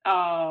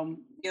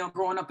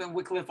 Growing up in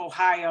Wickliffe,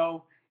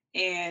 Ohio,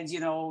 and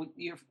your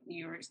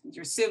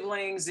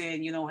siblings,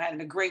 and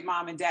having a great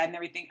mom and dad and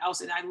everything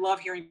else. And I love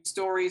hearing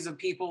stories of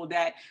people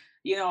that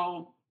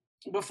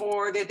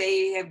before that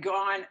they have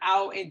gone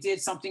out and did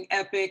something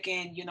epic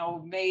and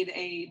made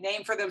a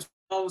name for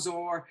themselves,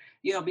 or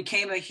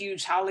became a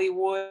huge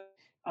Hollywood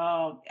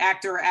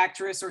actor or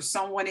actress, or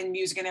someone in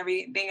music and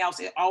everything else.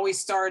 It always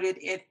started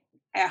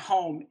at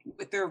home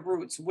with their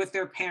roots, with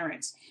their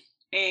parents.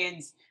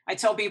 And I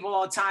tell people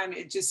all the time,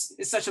 it's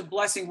such a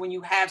blessing when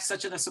you have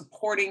such a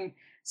supporting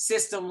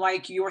system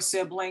like your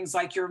siblings,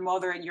 like your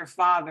mother and your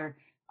father.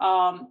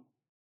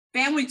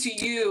 Family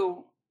to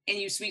you, and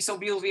you speak so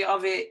beautifully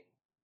of it,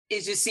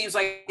 it just seems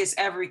like it's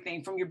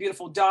everything from your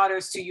beautiful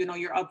daughters to,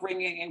 your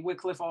upbringing in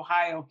Wickliffe,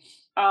 Ohio.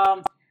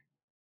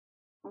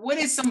 What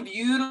is some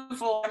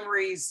beautiful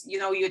memories?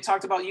 You had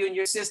talked about you and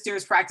your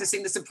sisters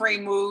practicing the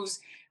supreme moves.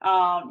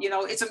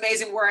 It's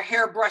amazing where a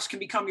hairbrush can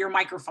become your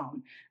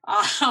microphone.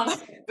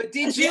 But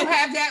did you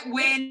have that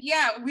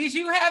did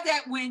you have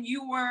that when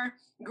you were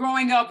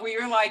growing up, where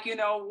you're like,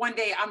 one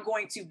day I'm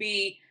going to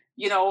be,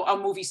 a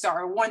movie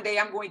star, or one day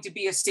I'm going to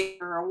be a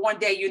singer, or one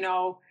day,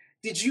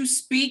 did you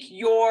speak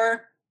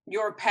your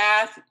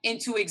path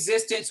into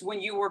existence when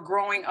you were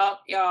growing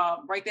up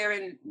right there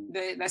in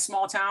that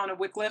small town of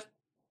Wickliffe?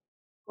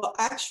 Well,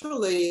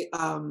 actually,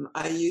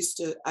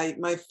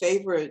 my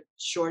favorite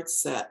short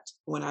set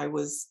when I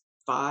was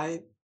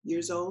 5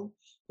 years old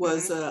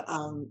was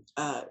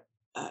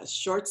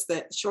shorts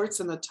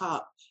in the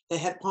top that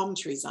had palm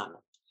trees on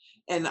them.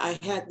 And I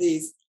had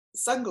these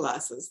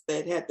sunglasses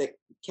that had the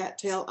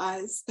cattail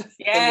eyes and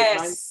the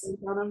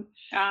rhinestones on them.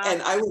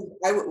 And I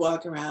would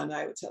walk around,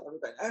 I would tell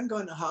everybody, I'm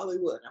going to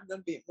Hollywood, I'm going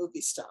to be a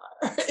movie star.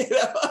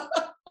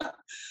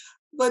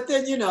 But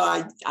then,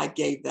 I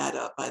gave that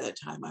up by the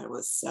time I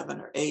was 7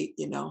 or 8,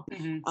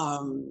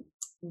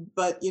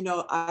 But,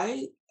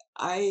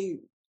 I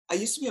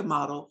used to be a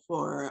model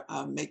for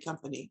May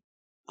Company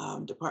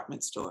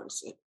department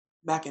stores.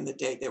 Back in the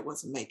day, there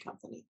was a May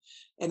Company.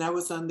 And I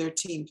was on their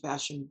team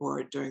fashion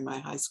board during my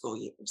high school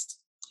years.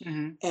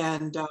 Mm-hmm.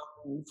 And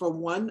for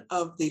one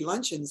of the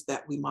luncheons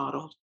that we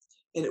modeled,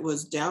 and it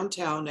was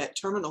downtown at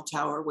Terminal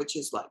Tower, which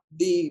is like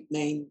the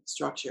main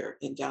structure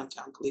in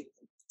downtown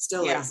Cleveland,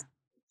 still is.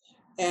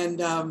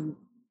 And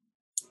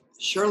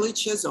Shirley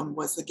Chisholm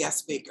was the guest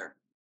speaker.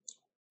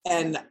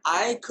 And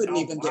I couldn't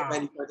even get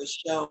ready for the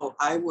show.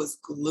 I was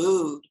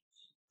glued.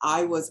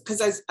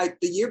 Because the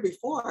year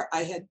before,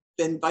 I had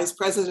been vice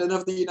president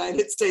of the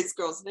United States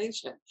Girls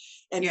Nation.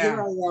 And here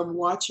I am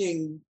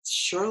watching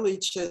Shirley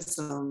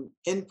Chisholm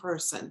in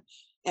person.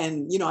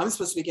 And, I'm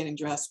supposed to be getting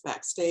dressed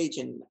backstage.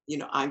 And,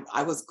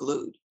 I was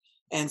glued.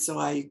 And so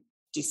I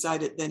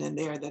decided then and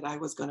there that I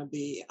was going to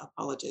be a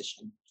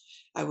politician.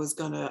 I was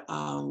going to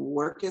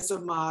work as a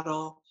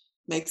model,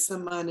 make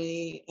some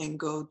money, and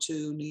go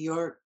to New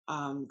York,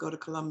 go to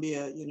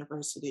Columbia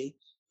University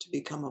to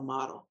become a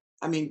model.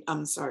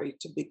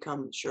 To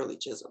become Shirley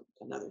Chisholm,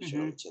 another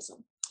Shirley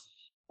Chisholm.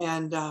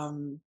 And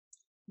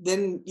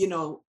then,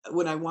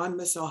 when I won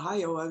Miss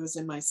Ohio, I was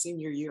in my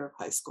senior year of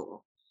high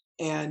school.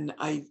 And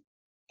I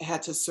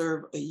had to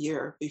serve a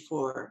year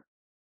before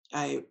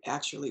I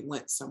actually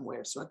went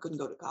somewhere. So I couldn't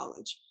go to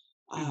college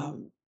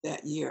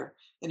that year.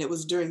 And it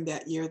was during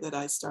that year that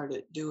I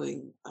started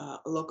doing a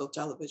local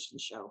television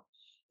show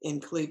in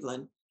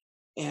Cleveland,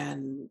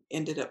 and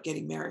ended up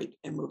getting married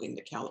and moving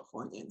to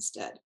California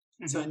instead.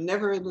 So I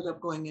never ended up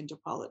going into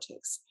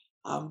politics.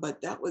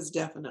 But that was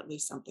definitely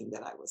something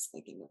that I was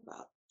thinking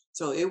about.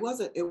 So it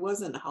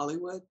wasn't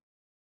Hollywood.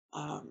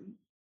 Um,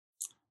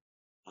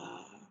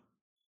 uh,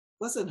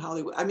 wasn't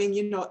Hollywood. I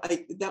mean,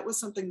 that was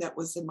something that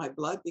was in my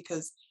blood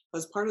because I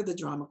was part of the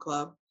drama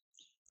club,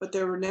 but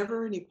there were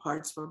never any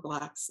parts for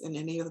Blacks in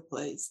any of the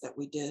plays that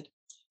we did.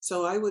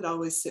 So I would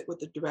always sit with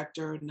the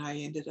director, and I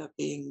ended up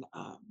being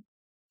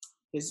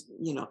his,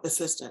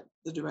 assistant,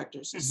 the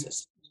director's Mhm.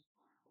 assistant,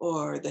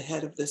 or the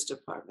head of this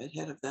department,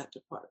 head of that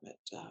department.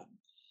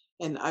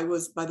 And I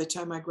was, by the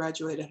time I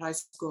graduated high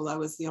school, I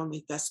was the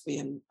only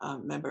thespian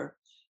member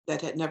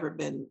that had never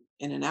been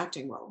in an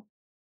acting role.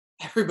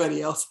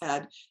 Everybody else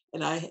had,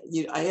 and I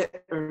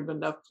had earned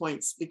enough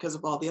points because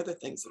of all the other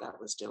things that I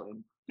was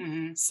doing.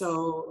 Mhm.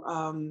 So,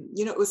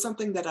 it was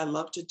something that I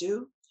love to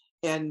do.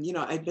 And,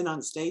 I'd been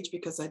on stage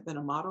because I'd been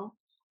a model.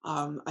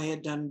 I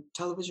had done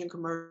television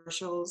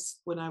commercials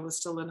when I was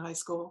still in high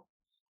school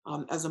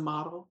as a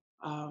model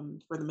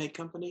for the Make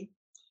Company.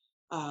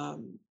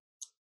 Um,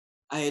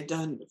 I had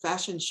done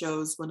fashion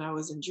shows when I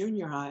was in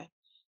junior high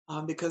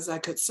because I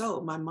could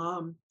sew. My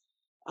mom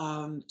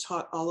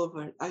taught all of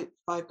our,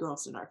 5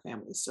 girls in our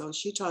family. So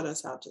she taught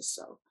us how to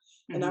sew.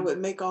 And I Mhm. would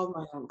make all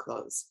my own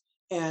clothes.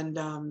 And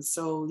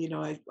so,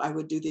 I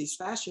would do these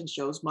fashion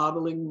shows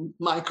modeling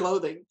my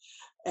clothing.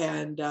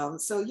 And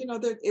so,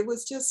 it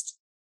was just,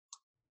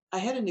 I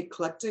had an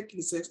eclectic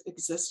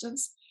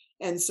existence.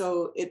 And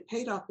so it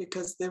paid off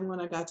because then when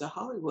I got to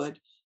Hollywood,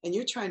 and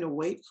you're trying to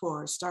wait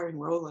for a starring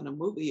role in a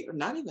movie, or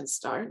not even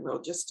starring role,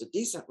 just a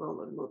decent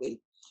role in a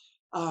movie,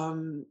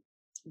 um,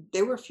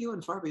 they were few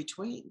and far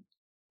between.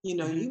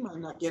 Mhm. You might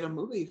not get a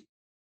movie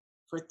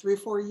for 3 or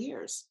 4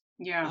 years.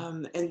 Yeah.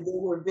 And there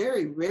were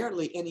very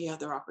rarely any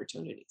other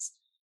opportunities,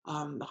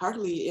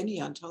 hardly any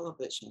on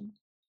television.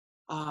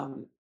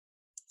 Um,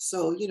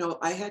 so,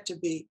 I had to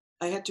be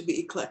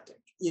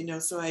eclectic,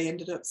 so I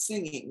ended up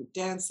singing,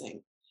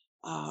 dancing,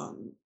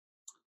 um,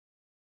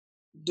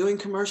 doing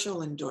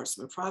commercial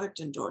endorsement, product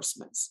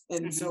endorsements.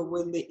 And so Mhm.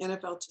 when the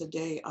NFL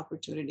Today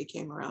opportunity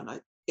came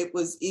around, it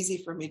was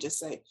easy for me to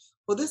say,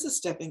 well, this is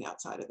stepping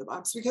outside of the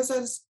box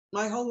because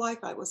my whole life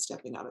I was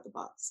stepping out of the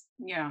box.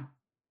 Yeah.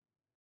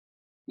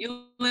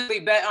 You literally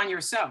bet on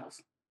yourself.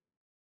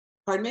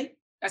 Pardon me?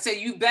 I said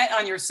you bet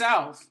on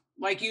yourself.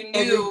 Like you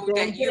Every knew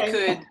damn that you day.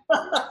 could,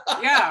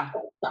 yeah.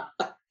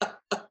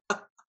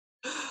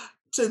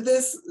 To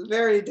this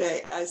very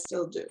day, I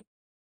still do.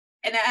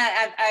 And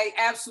I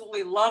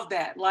absolutely love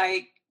that.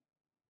 Like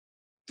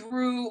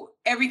through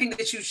everything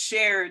that you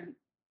shared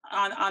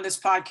on this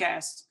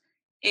podcast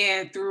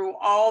and through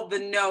all the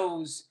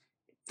no's,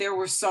 there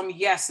were some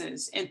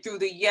yeses. And through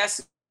the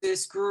yeses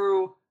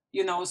grew,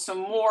 some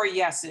more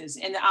yeses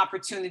and the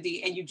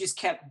opportunity, and you just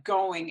kept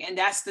going. And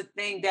that's the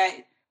thing that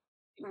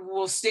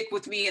will stick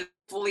with me and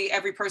hopefully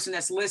every person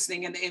that's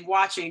listening and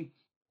watching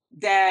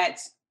that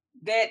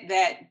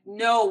that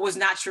no was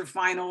not your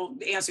final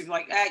answer.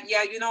 Like,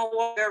 yeah, you know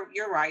what?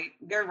 You're right.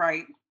 They're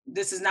right.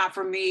 This is not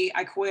for me.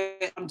 I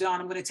quit. I'm done.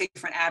 I'm going to take a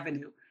different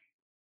avenue.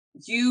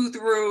 You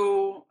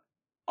through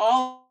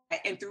all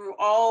that and through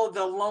all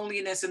the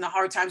loneliness and the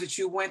hard times that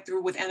you went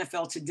through with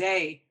NFL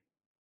Today,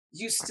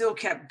 you still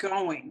kept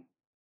going.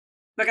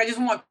 Like I just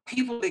want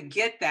people to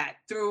get that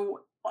through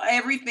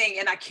everything,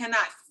 and I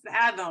cannot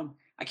fathom.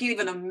 I can't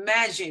even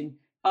imagine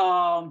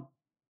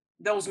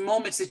those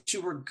moments that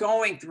you were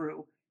going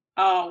through.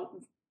 Uh,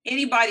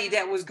 Anybody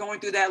that was going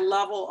through that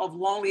level of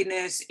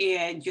loneliness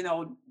and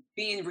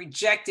being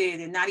rejected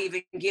and not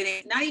even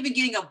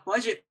getting a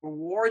budget for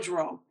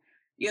wardrobe,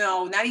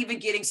 not even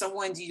getting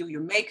someone to do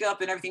your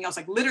makeup and everything else.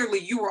 Like literally,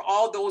 you were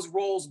all those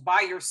roles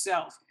by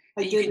yourself,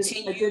 I and you did it. I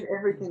continue. did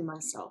everything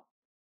myself.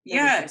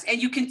 Everything. Yes,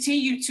 and you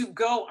continue to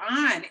go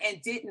on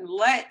and didn't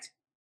let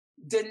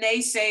the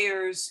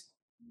naysayers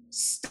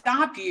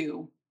stop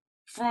you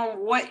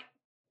from what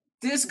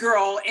this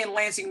girl in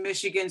Lansing,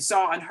 Michigan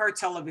saw on her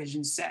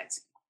television set,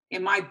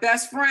 and my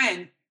best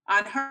friend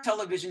on her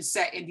television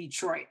set in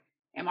Detroit,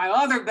 and my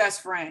other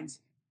best friend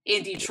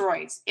in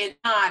Detroit, and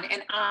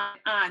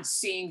on,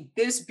 seeing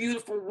this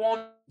beautiful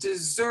woman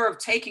deserve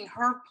taking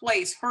her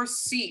place, her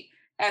seat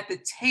at the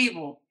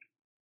table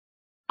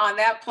on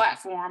that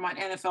platform on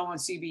NFL on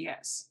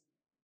CBS.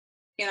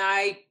 And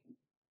I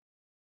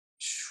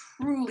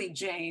truly,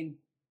 Jane,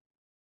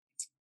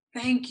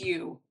 thank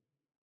you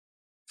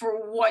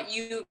for what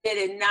you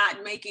did and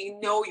not making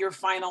no your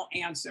final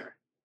answer.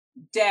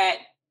 That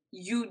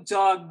you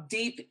dug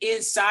deep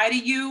inside of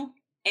you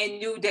and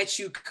knew that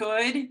you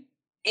could,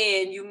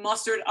 and you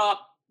mustered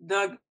up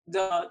the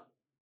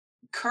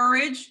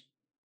courage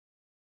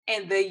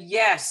and the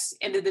yes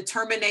and the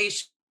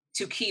determination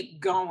to keep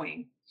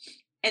going.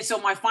 And so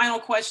my final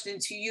question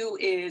to you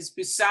is,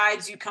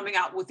 besides you coming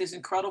out with this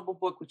incredible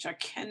book, which I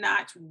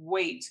cannot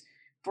wait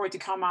for it to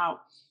come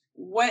out,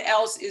 what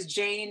else is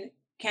Jane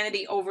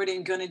Kennedy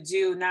Overton going to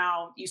do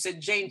now? You said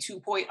Jane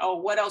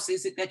 2.0. What else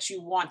is it that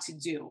you want to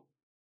do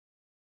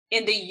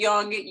in the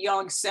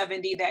young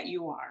 70 that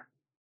you are?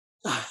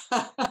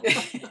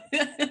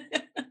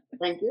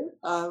 Thank you.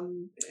 I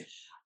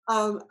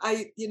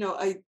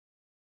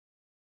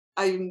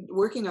I'm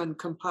working on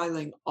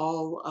compiling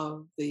all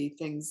of the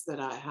things that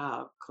I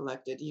have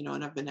collected,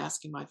 and I've been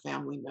asking my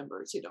family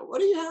members, what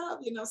do you have?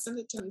 Send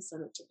it to me,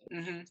 send it to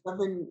me. Mhm. So I've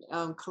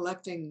been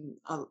collecting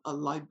a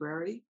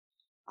library,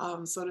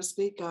 so to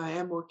speak. I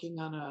am working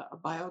on a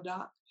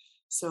biodoc.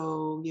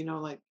 So,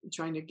 like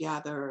trying to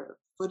gather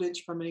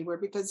footage from anywhere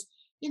because,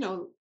 you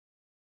know,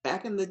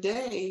 back in the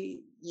day,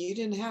 you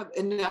didn't have,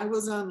 and I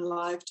was on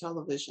live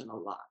television a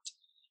lot.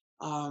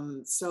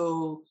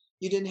 So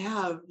you didn't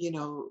have,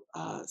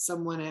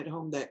 someone at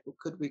home that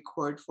could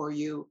record for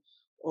you,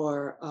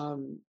 or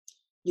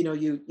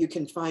you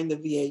can find the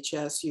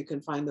VHS, you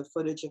can find the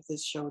footage of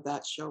this show,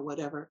 that show,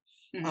 whatever.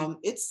 Mhm.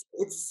 It's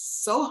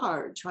so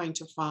hard trying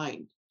to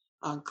find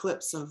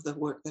clips of the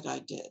work that I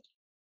did.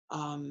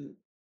 Um,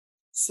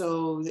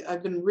 so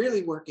I've been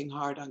really working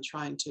hard on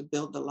trying to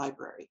build the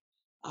library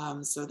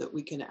so that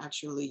we can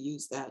actually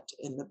use that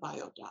in the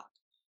biodoc.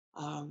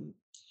 Um,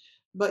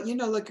 but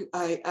look,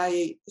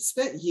 I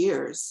spent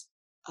years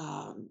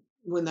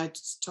when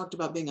talked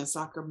about being a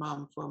soccer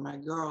mom for my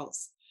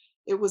girls.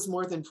 It was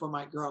more than for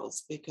my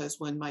girls because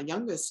when my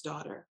youngest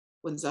daughter,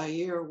 when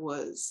Zaire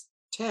was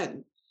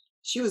 10,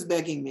 she was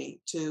begging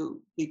me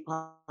to be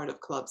part of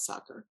club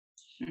soccer.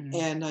 Mhm.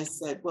 And I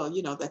said, well,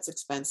 that's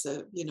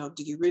expensive.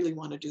 Do you really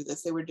want to do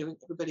this?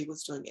 Everybody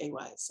was doing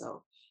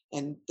AYSO.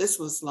 And this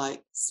was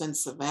like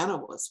since Savannah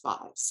was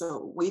 5.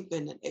 So we've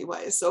been in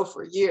AYSO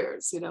for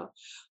years.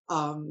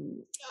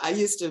 Um, I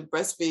used to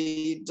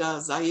breastfeed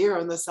Zaire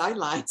on the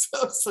sidelines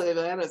of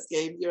Savannah's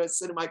game,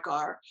 sit in my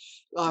car.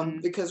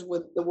 Mhm. Because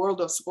with the world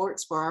of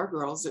sports for our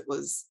girls, it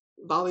was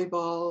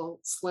volleyball,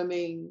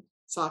 swimming,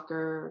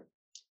 soccer,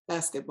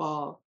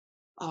 basketball,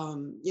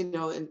 and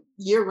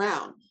year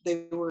round,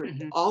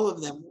 Mhm. all of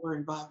them were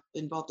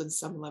involved in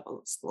some level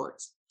of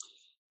sports.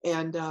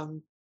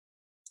 And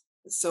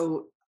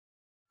so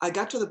I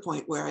got to the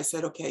point where I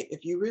said, okay,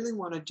 if you really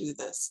want to do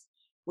this,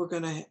 we're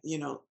going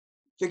to,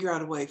 figure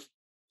out a way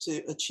to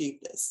achieve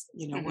this,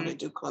 want to Mhm.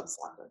 do club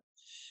soccer.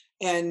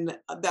 And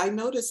I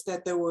noticed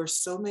that there were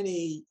so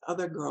many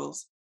other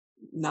girls,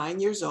 9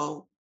 years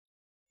old,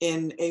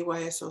 in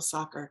AYSO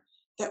soccer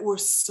that were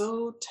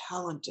so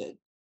talented.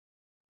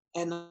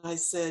 And I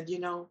said,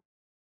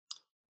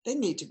 they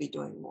need to be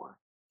doing more.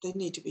 They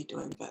need to be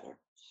doing better.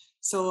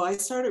 So I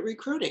started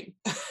recruiting.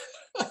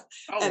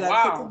 Oh, And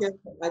wow.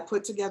 I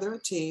put together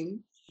a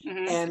team,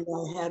 Mhm. and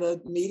I had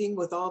a meeting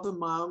with all the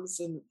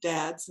moms and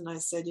dads, and I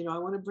said, I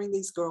want to bring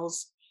these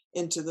girls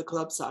into the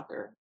club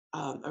soccer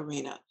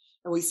arena.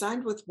 And we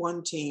signed with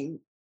one team.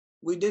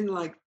 We didn't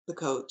like the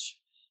coach.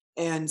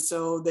 And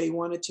so they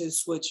wanted to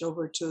switch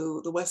over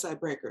to the West Side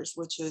Breakers,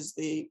 which is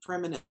the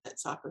permanent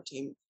soccer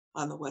team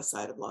on the west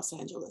side of Los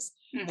Angeles.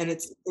 And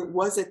Mhm. it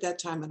was at that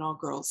time an all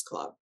girls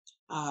club.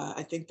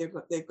 I think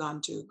they've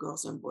gone to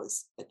girls and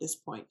boys at this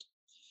point.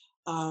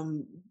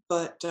 Um,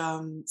 but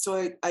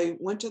so I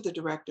went to the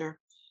director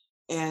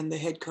and the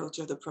head coach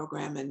of the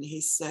program, and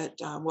he said,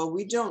 well,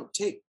 we don't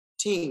take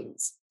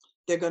teams.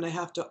 They're going to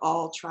have to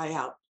all try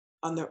out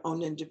on their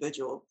own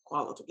individual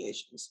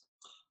qualifications.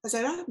 I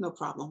said, I have no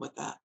problem with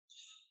that.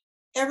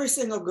 Every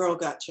single girl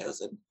got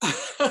chosen.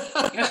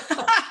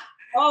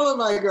 All of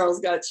my girls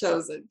got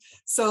chosen.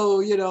 So,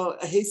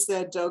 he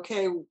said,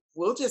 okay,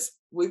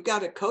 we've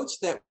got a coach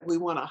that we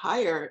want to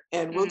hire,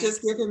 and we'll Mhm.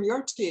 just give him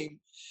your team.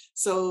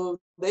 So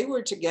they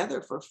were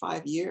together for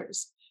 5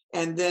 years.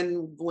 And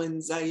then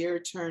when Zaire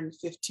turned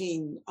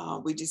 15,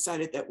 we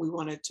decided that we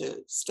wanted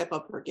to step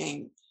up her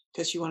game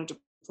because she wanted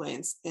to play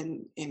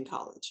in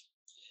college.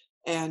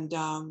 And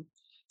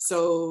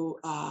so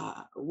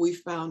we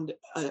found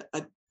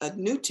a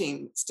new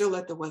team still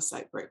at the West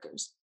Side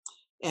Breakers,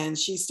 and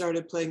she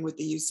started playing with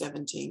the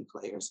U17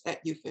 players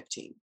at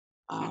U15.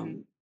 Mhm.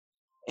 Um,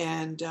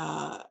 and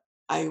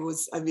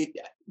I mean,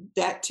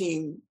 that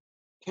team,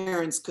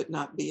 parents could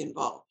not be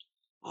involved.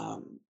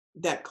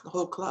 That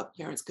whole club,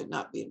 parents could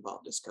not be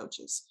involved as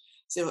coaches.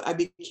 So I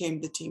became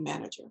the team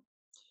manager.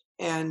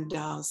 And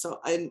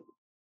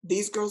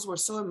these girls were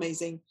so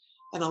amazing.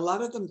 And a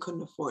lot of them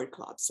couldn't afford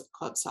club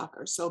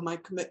soccer. So my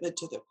commitment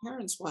to their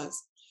parents was,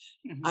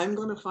 Mhm. I'm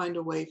going to find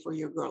a way for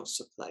your girls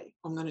to play.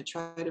 I'm going to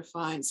try to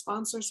find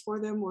sponsors for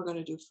them. We're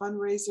going to do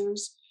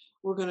fundraisers.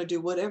 We're going to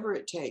do whatever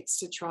it takes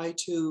to try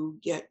to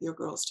get your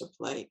girls to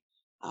play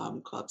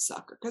club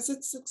soccer because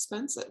it's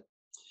expensive.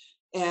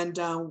 And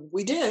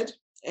we did.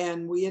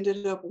 And we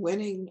ended up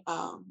winning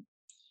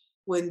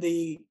when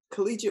the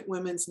Collegiate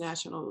Women's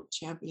National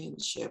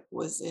Championship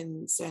was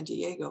in San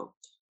Diego.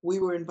 We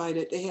were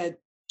invited. They had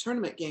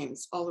tournament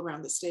games all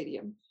around the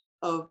stadium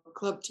of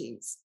club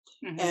teams.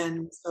 Mhm.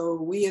 And so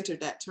we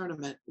entered that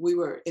tournament. We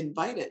were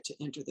invited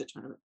to enter the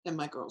tournament, and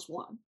my girls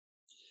won.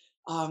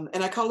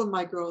 And I call them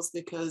my girls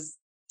because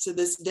to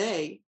this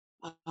day,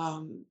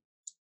 um,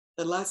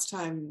 the last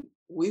time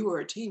we were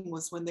a team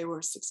was when they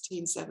were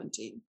 16,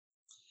 17.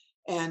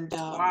 And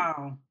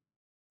Wow.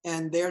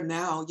 and they're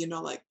now,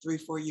 like 3,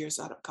 4 years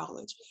out of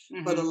college.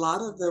 But a Mhm.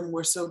 lot of them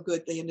were so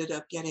good, they ended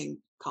up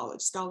getting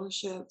college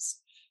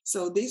scholarships.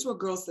 So these were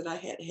girls that I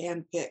had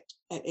handpicked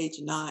at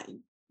age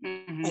 9.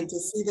 And Mhm. to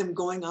see them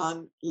going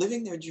on,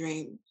 living their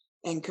dream,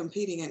 and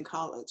competing in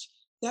college.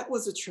 That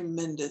was a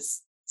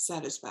tremendous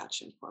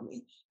satisfaction for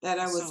me, that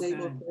I That's was so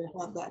able good. to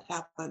have that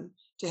happen,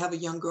 to have a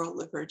young girl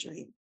live her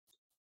dream.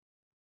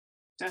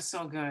 That's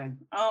so good.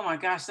 Oh my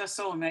gosh, that's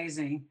so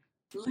amazing.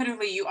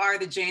 Literally, you are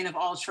the Jane of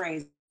all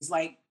trades,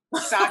 like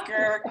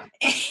soccer.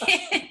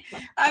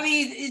 I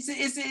mean,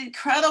 it's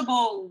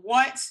incredible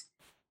what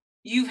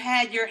you've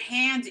had your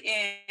hand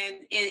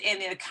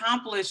and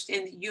accomplished.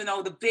 And you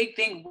know, the big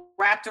thing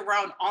wrapped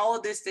around all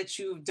of this that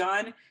you've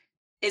done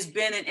has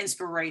been an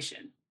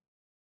inspiration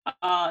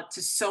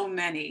to so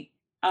many.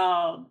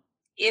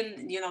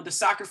 In the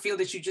soccer field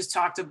that you just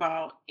talked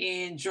about,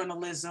 in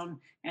journalism,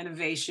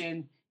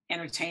 innovation,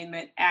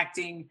 entertainment,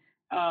 acting,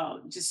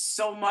 just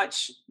so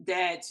much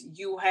that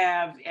you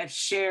have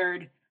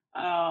shared,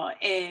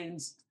 and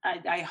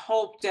I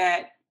hope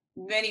that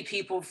many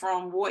people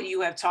from what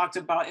you have talked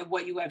about and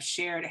what you have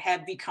shared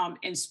have become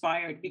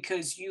inspired,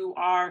 because you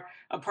are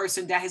a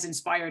person that has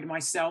inspired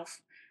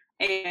myself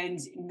and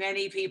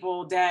many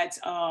people that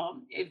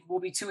will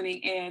be tuning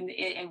in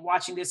and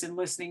watching this and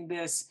listening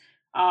this.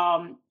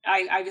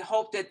 I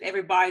hope that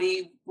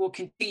everybody will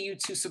continue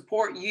to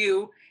support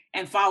you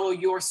and follow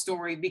your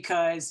story,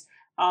 because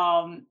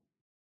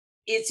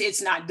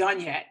it's not done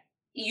yet.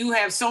 You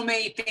have so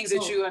many things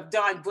that Oh, you have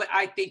done, but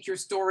I think your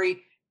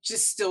story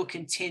just still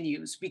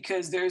continues,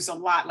 because there's a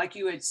lot, like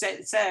you had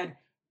said,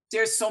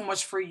 there's so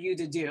much for you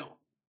to do.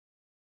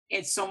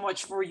 It's so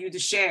much for you to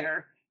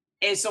share.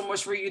 It's so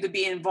much for you to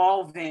be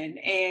involved in.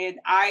 And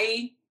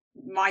I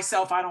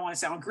myself, I don't want to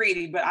sound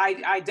greedy, but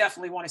I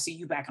definitely want to see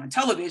you back on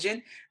television.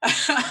 me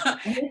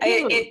too.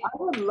 it, I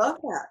would love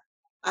that.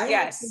 I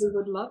yes. actually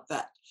would love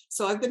that.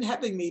 So I've been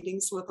having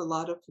meetings with a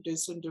lot of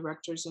producers and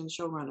directors and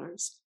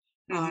showrunners.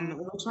 Hmm. And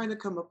we're trying to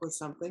come up with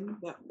something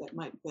that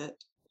might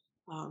fit.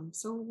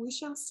 So we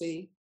shall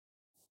see.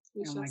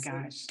 We Oh shall my see.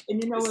 gosh.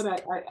 And you know This,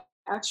 what? I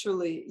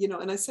actually,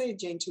 and I say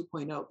Jane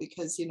 2.0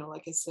 because,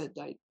 like I said,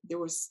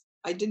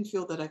 I didn't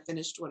feel that I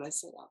finished what I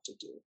set out to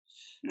do.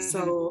 mhm.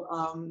 So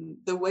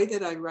the way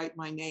that I write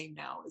my name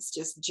now is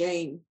just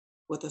Jane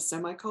with a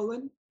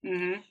semicolon.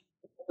 Hmm.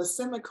 The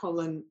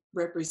semicolon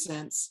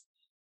represents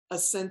a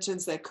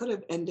sentence that could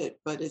have ended,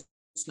 but it's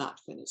not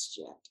finished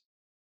yet.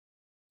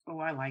 Oh,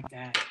 I like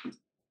that.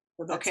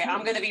 So Okay, that's I'm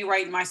me. going to be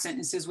writing my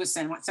sentences with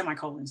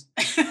semicolons.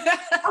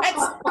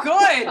 That's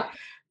good.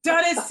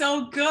 That is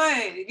so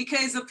good,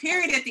 because the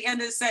period at the end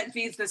of the sentence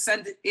means the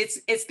sentence.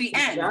 It's the It's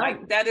end. Like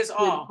done. that is Good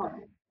all.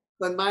 point.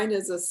 But mine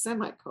is a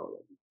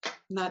semicolon,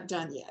 not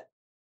done yet.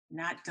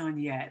 Not done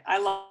yet. I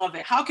love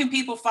it. How can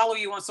people follow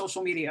you on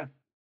social media?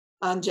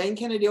 Jane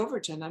Kennedy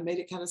Overton. I made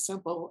it kind of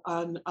simple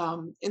on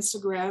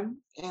Instagram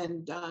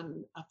and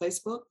on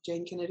Facebook,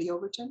 Jane Kennedy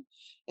Overton,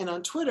 and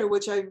on Twitter,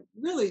 which I'm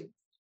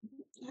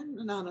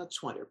not a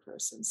Twitter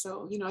person,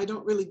 so I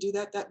don't really do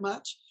that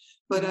much,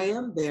 but I Mhm.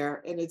 am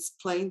there, and it's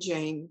Plain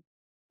Jane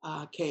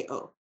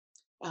KO.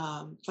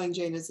 Plain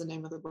Jane is the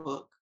name of the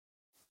book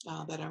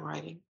that I'm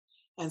writing,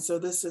 and so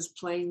this is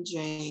Plain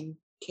Jane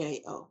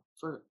KO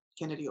for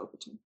Kennedy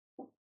Overton.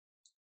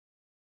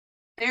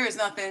 There is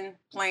nothing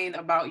plain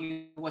about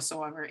you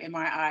whatsoever in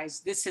my eyes.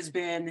 This has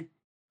been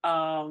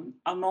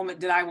a moment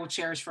that I will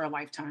cherish for a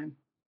lifetime.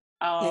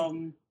 Thank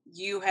you.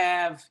 You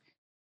have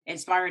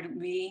inspired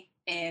me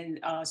and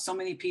so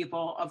many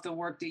people of the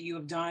work that you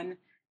have done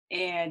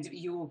and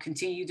you will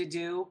continue to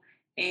do.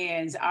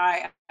 And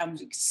I am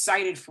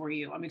excited for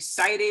you. I'm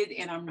excited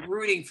and I'm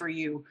rooting for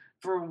you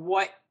for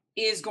what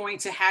is going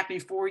to happen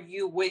for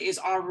you, what is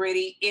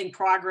already in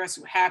progress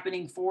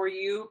happening for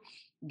you.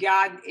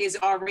 God is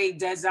already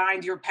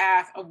designed your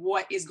path of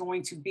what is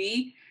going to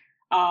be.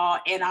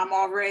 And I'm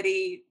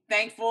already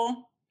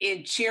thankful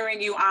and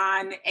cheering you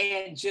on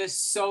and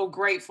just so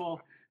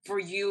grateful for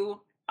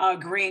you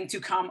agreeing to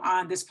come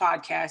on this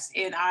podcast.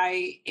 And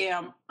I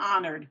am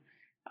honored,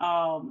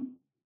 um,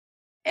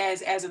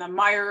 as an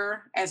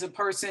admirer, as a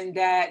person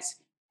that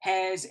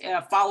has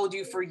followed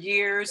you for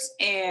years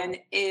and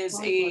is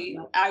God bless a,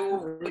 I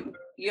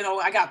will,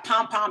 I got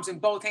pom poms in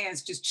both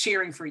hands just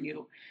cheering for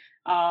you,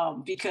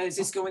 because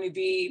it's going to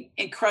be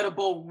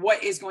incredible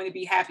what is going to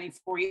be happening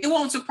for you. It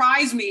won't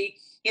surprise me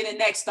in the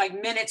next like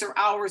minutes or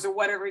hours or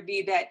whatever it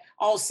be that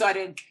all of a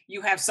sudden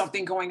you have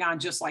something going on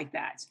just like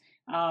that.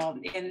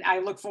 And I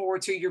look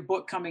forward to your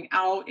book coming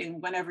out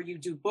and whenever you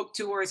do book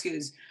tours,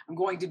 because I'm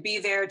going to be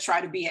there,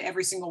 try to be at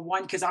every single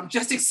one, because I'm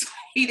just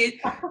excited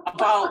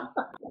about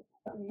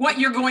what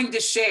you're going to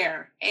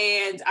share.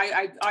 And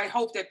I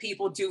hope that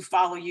people do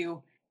follow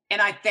you.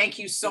 And I thank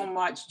you so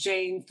much,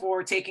 Jane,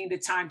 for taking the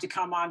time to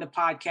come on the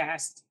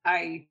podcast.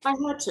 I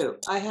had to.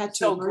 I had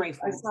to. So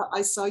grateful.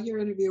 I saw your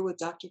interview with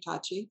Dr.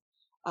 Tachi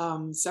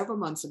several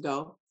months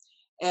ago,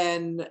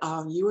 and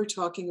you were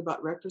talking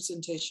about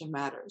representation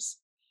matters.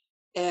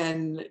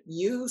 And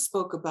you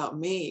spoke about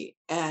me,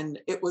 and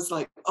it was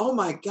like, oh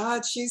my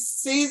God, she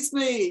sees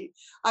me.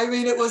 I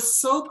mean, it was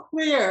so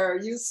clear.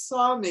 You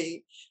saw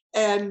me,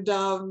 and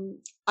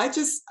I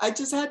just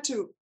had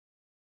to.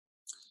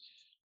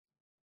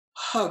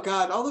 Oh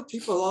God, all the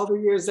people, all the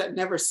years that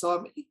never saw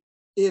me,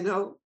 you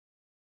know,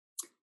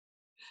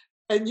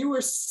 And you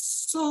were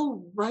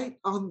so right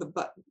on the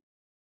button.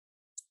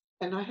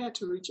 And I had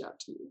to reach out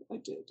to you. I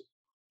did.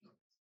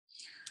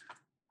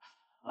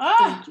 Oh,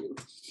 Thank you.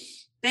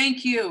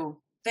 thank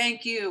you.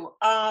 Thank you.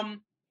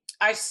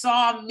 I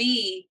saw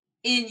me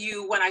in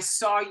you when I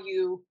saw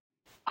you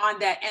on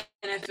that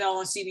NFL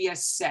on CBS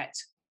set.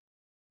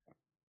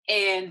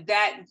 And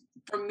that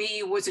for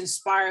me was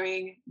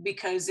inspiring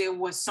because it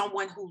was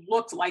someone who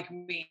looked like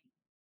me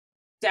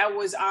that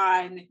was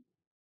on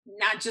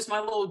not just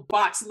my little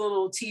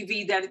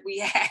TV that we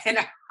had in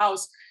our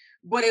house,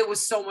 but it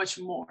was so much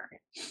more.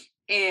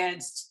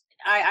 And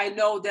I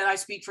know that I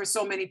speak for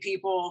so many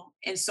people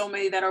and so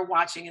many that are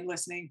watching and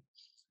listening,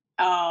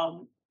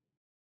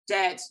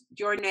 that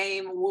your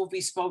name will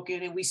be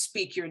spoken, and we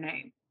speak your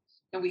name,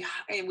 and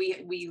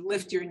we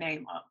lift your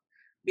name up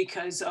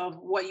because of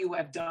what you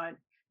have done.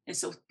 And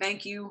so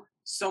thank you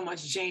so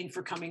much, Jane,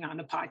 for coming on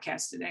the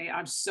podcast today.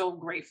 I'm so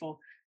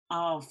grateful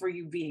for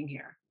you being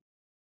here.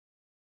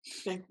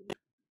 Thank you.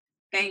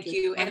 Thank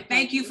you. And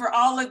thank you for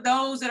all of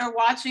those that are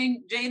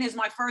watching. Jane is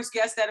my first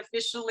guest that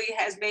officially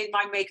has made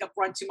my makeup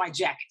run to my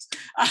jackets.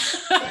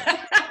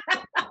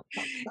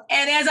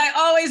 And as I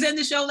always end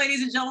the show,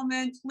 ladies and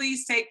gentlemen,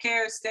 please take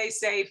care, stay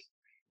safe.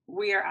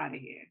 We are out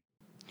of here.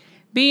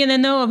 Be in the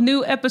know of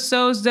new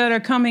episodes that are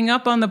coming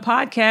up on the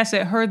podcast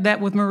at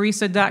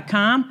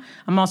heardthatwithmarisa.com.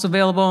 I'm also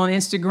available on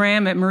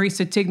Instagram at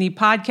Marisa Tigney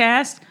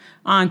Podcast,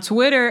 on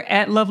Twitter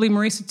at Lovely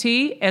Marisa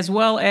T, as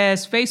well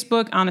as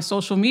Facebook on a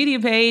social media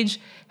page,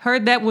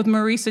 Heard That with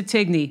Marisa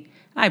Tigney.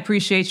 I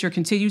appreciate your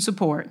continued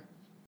support.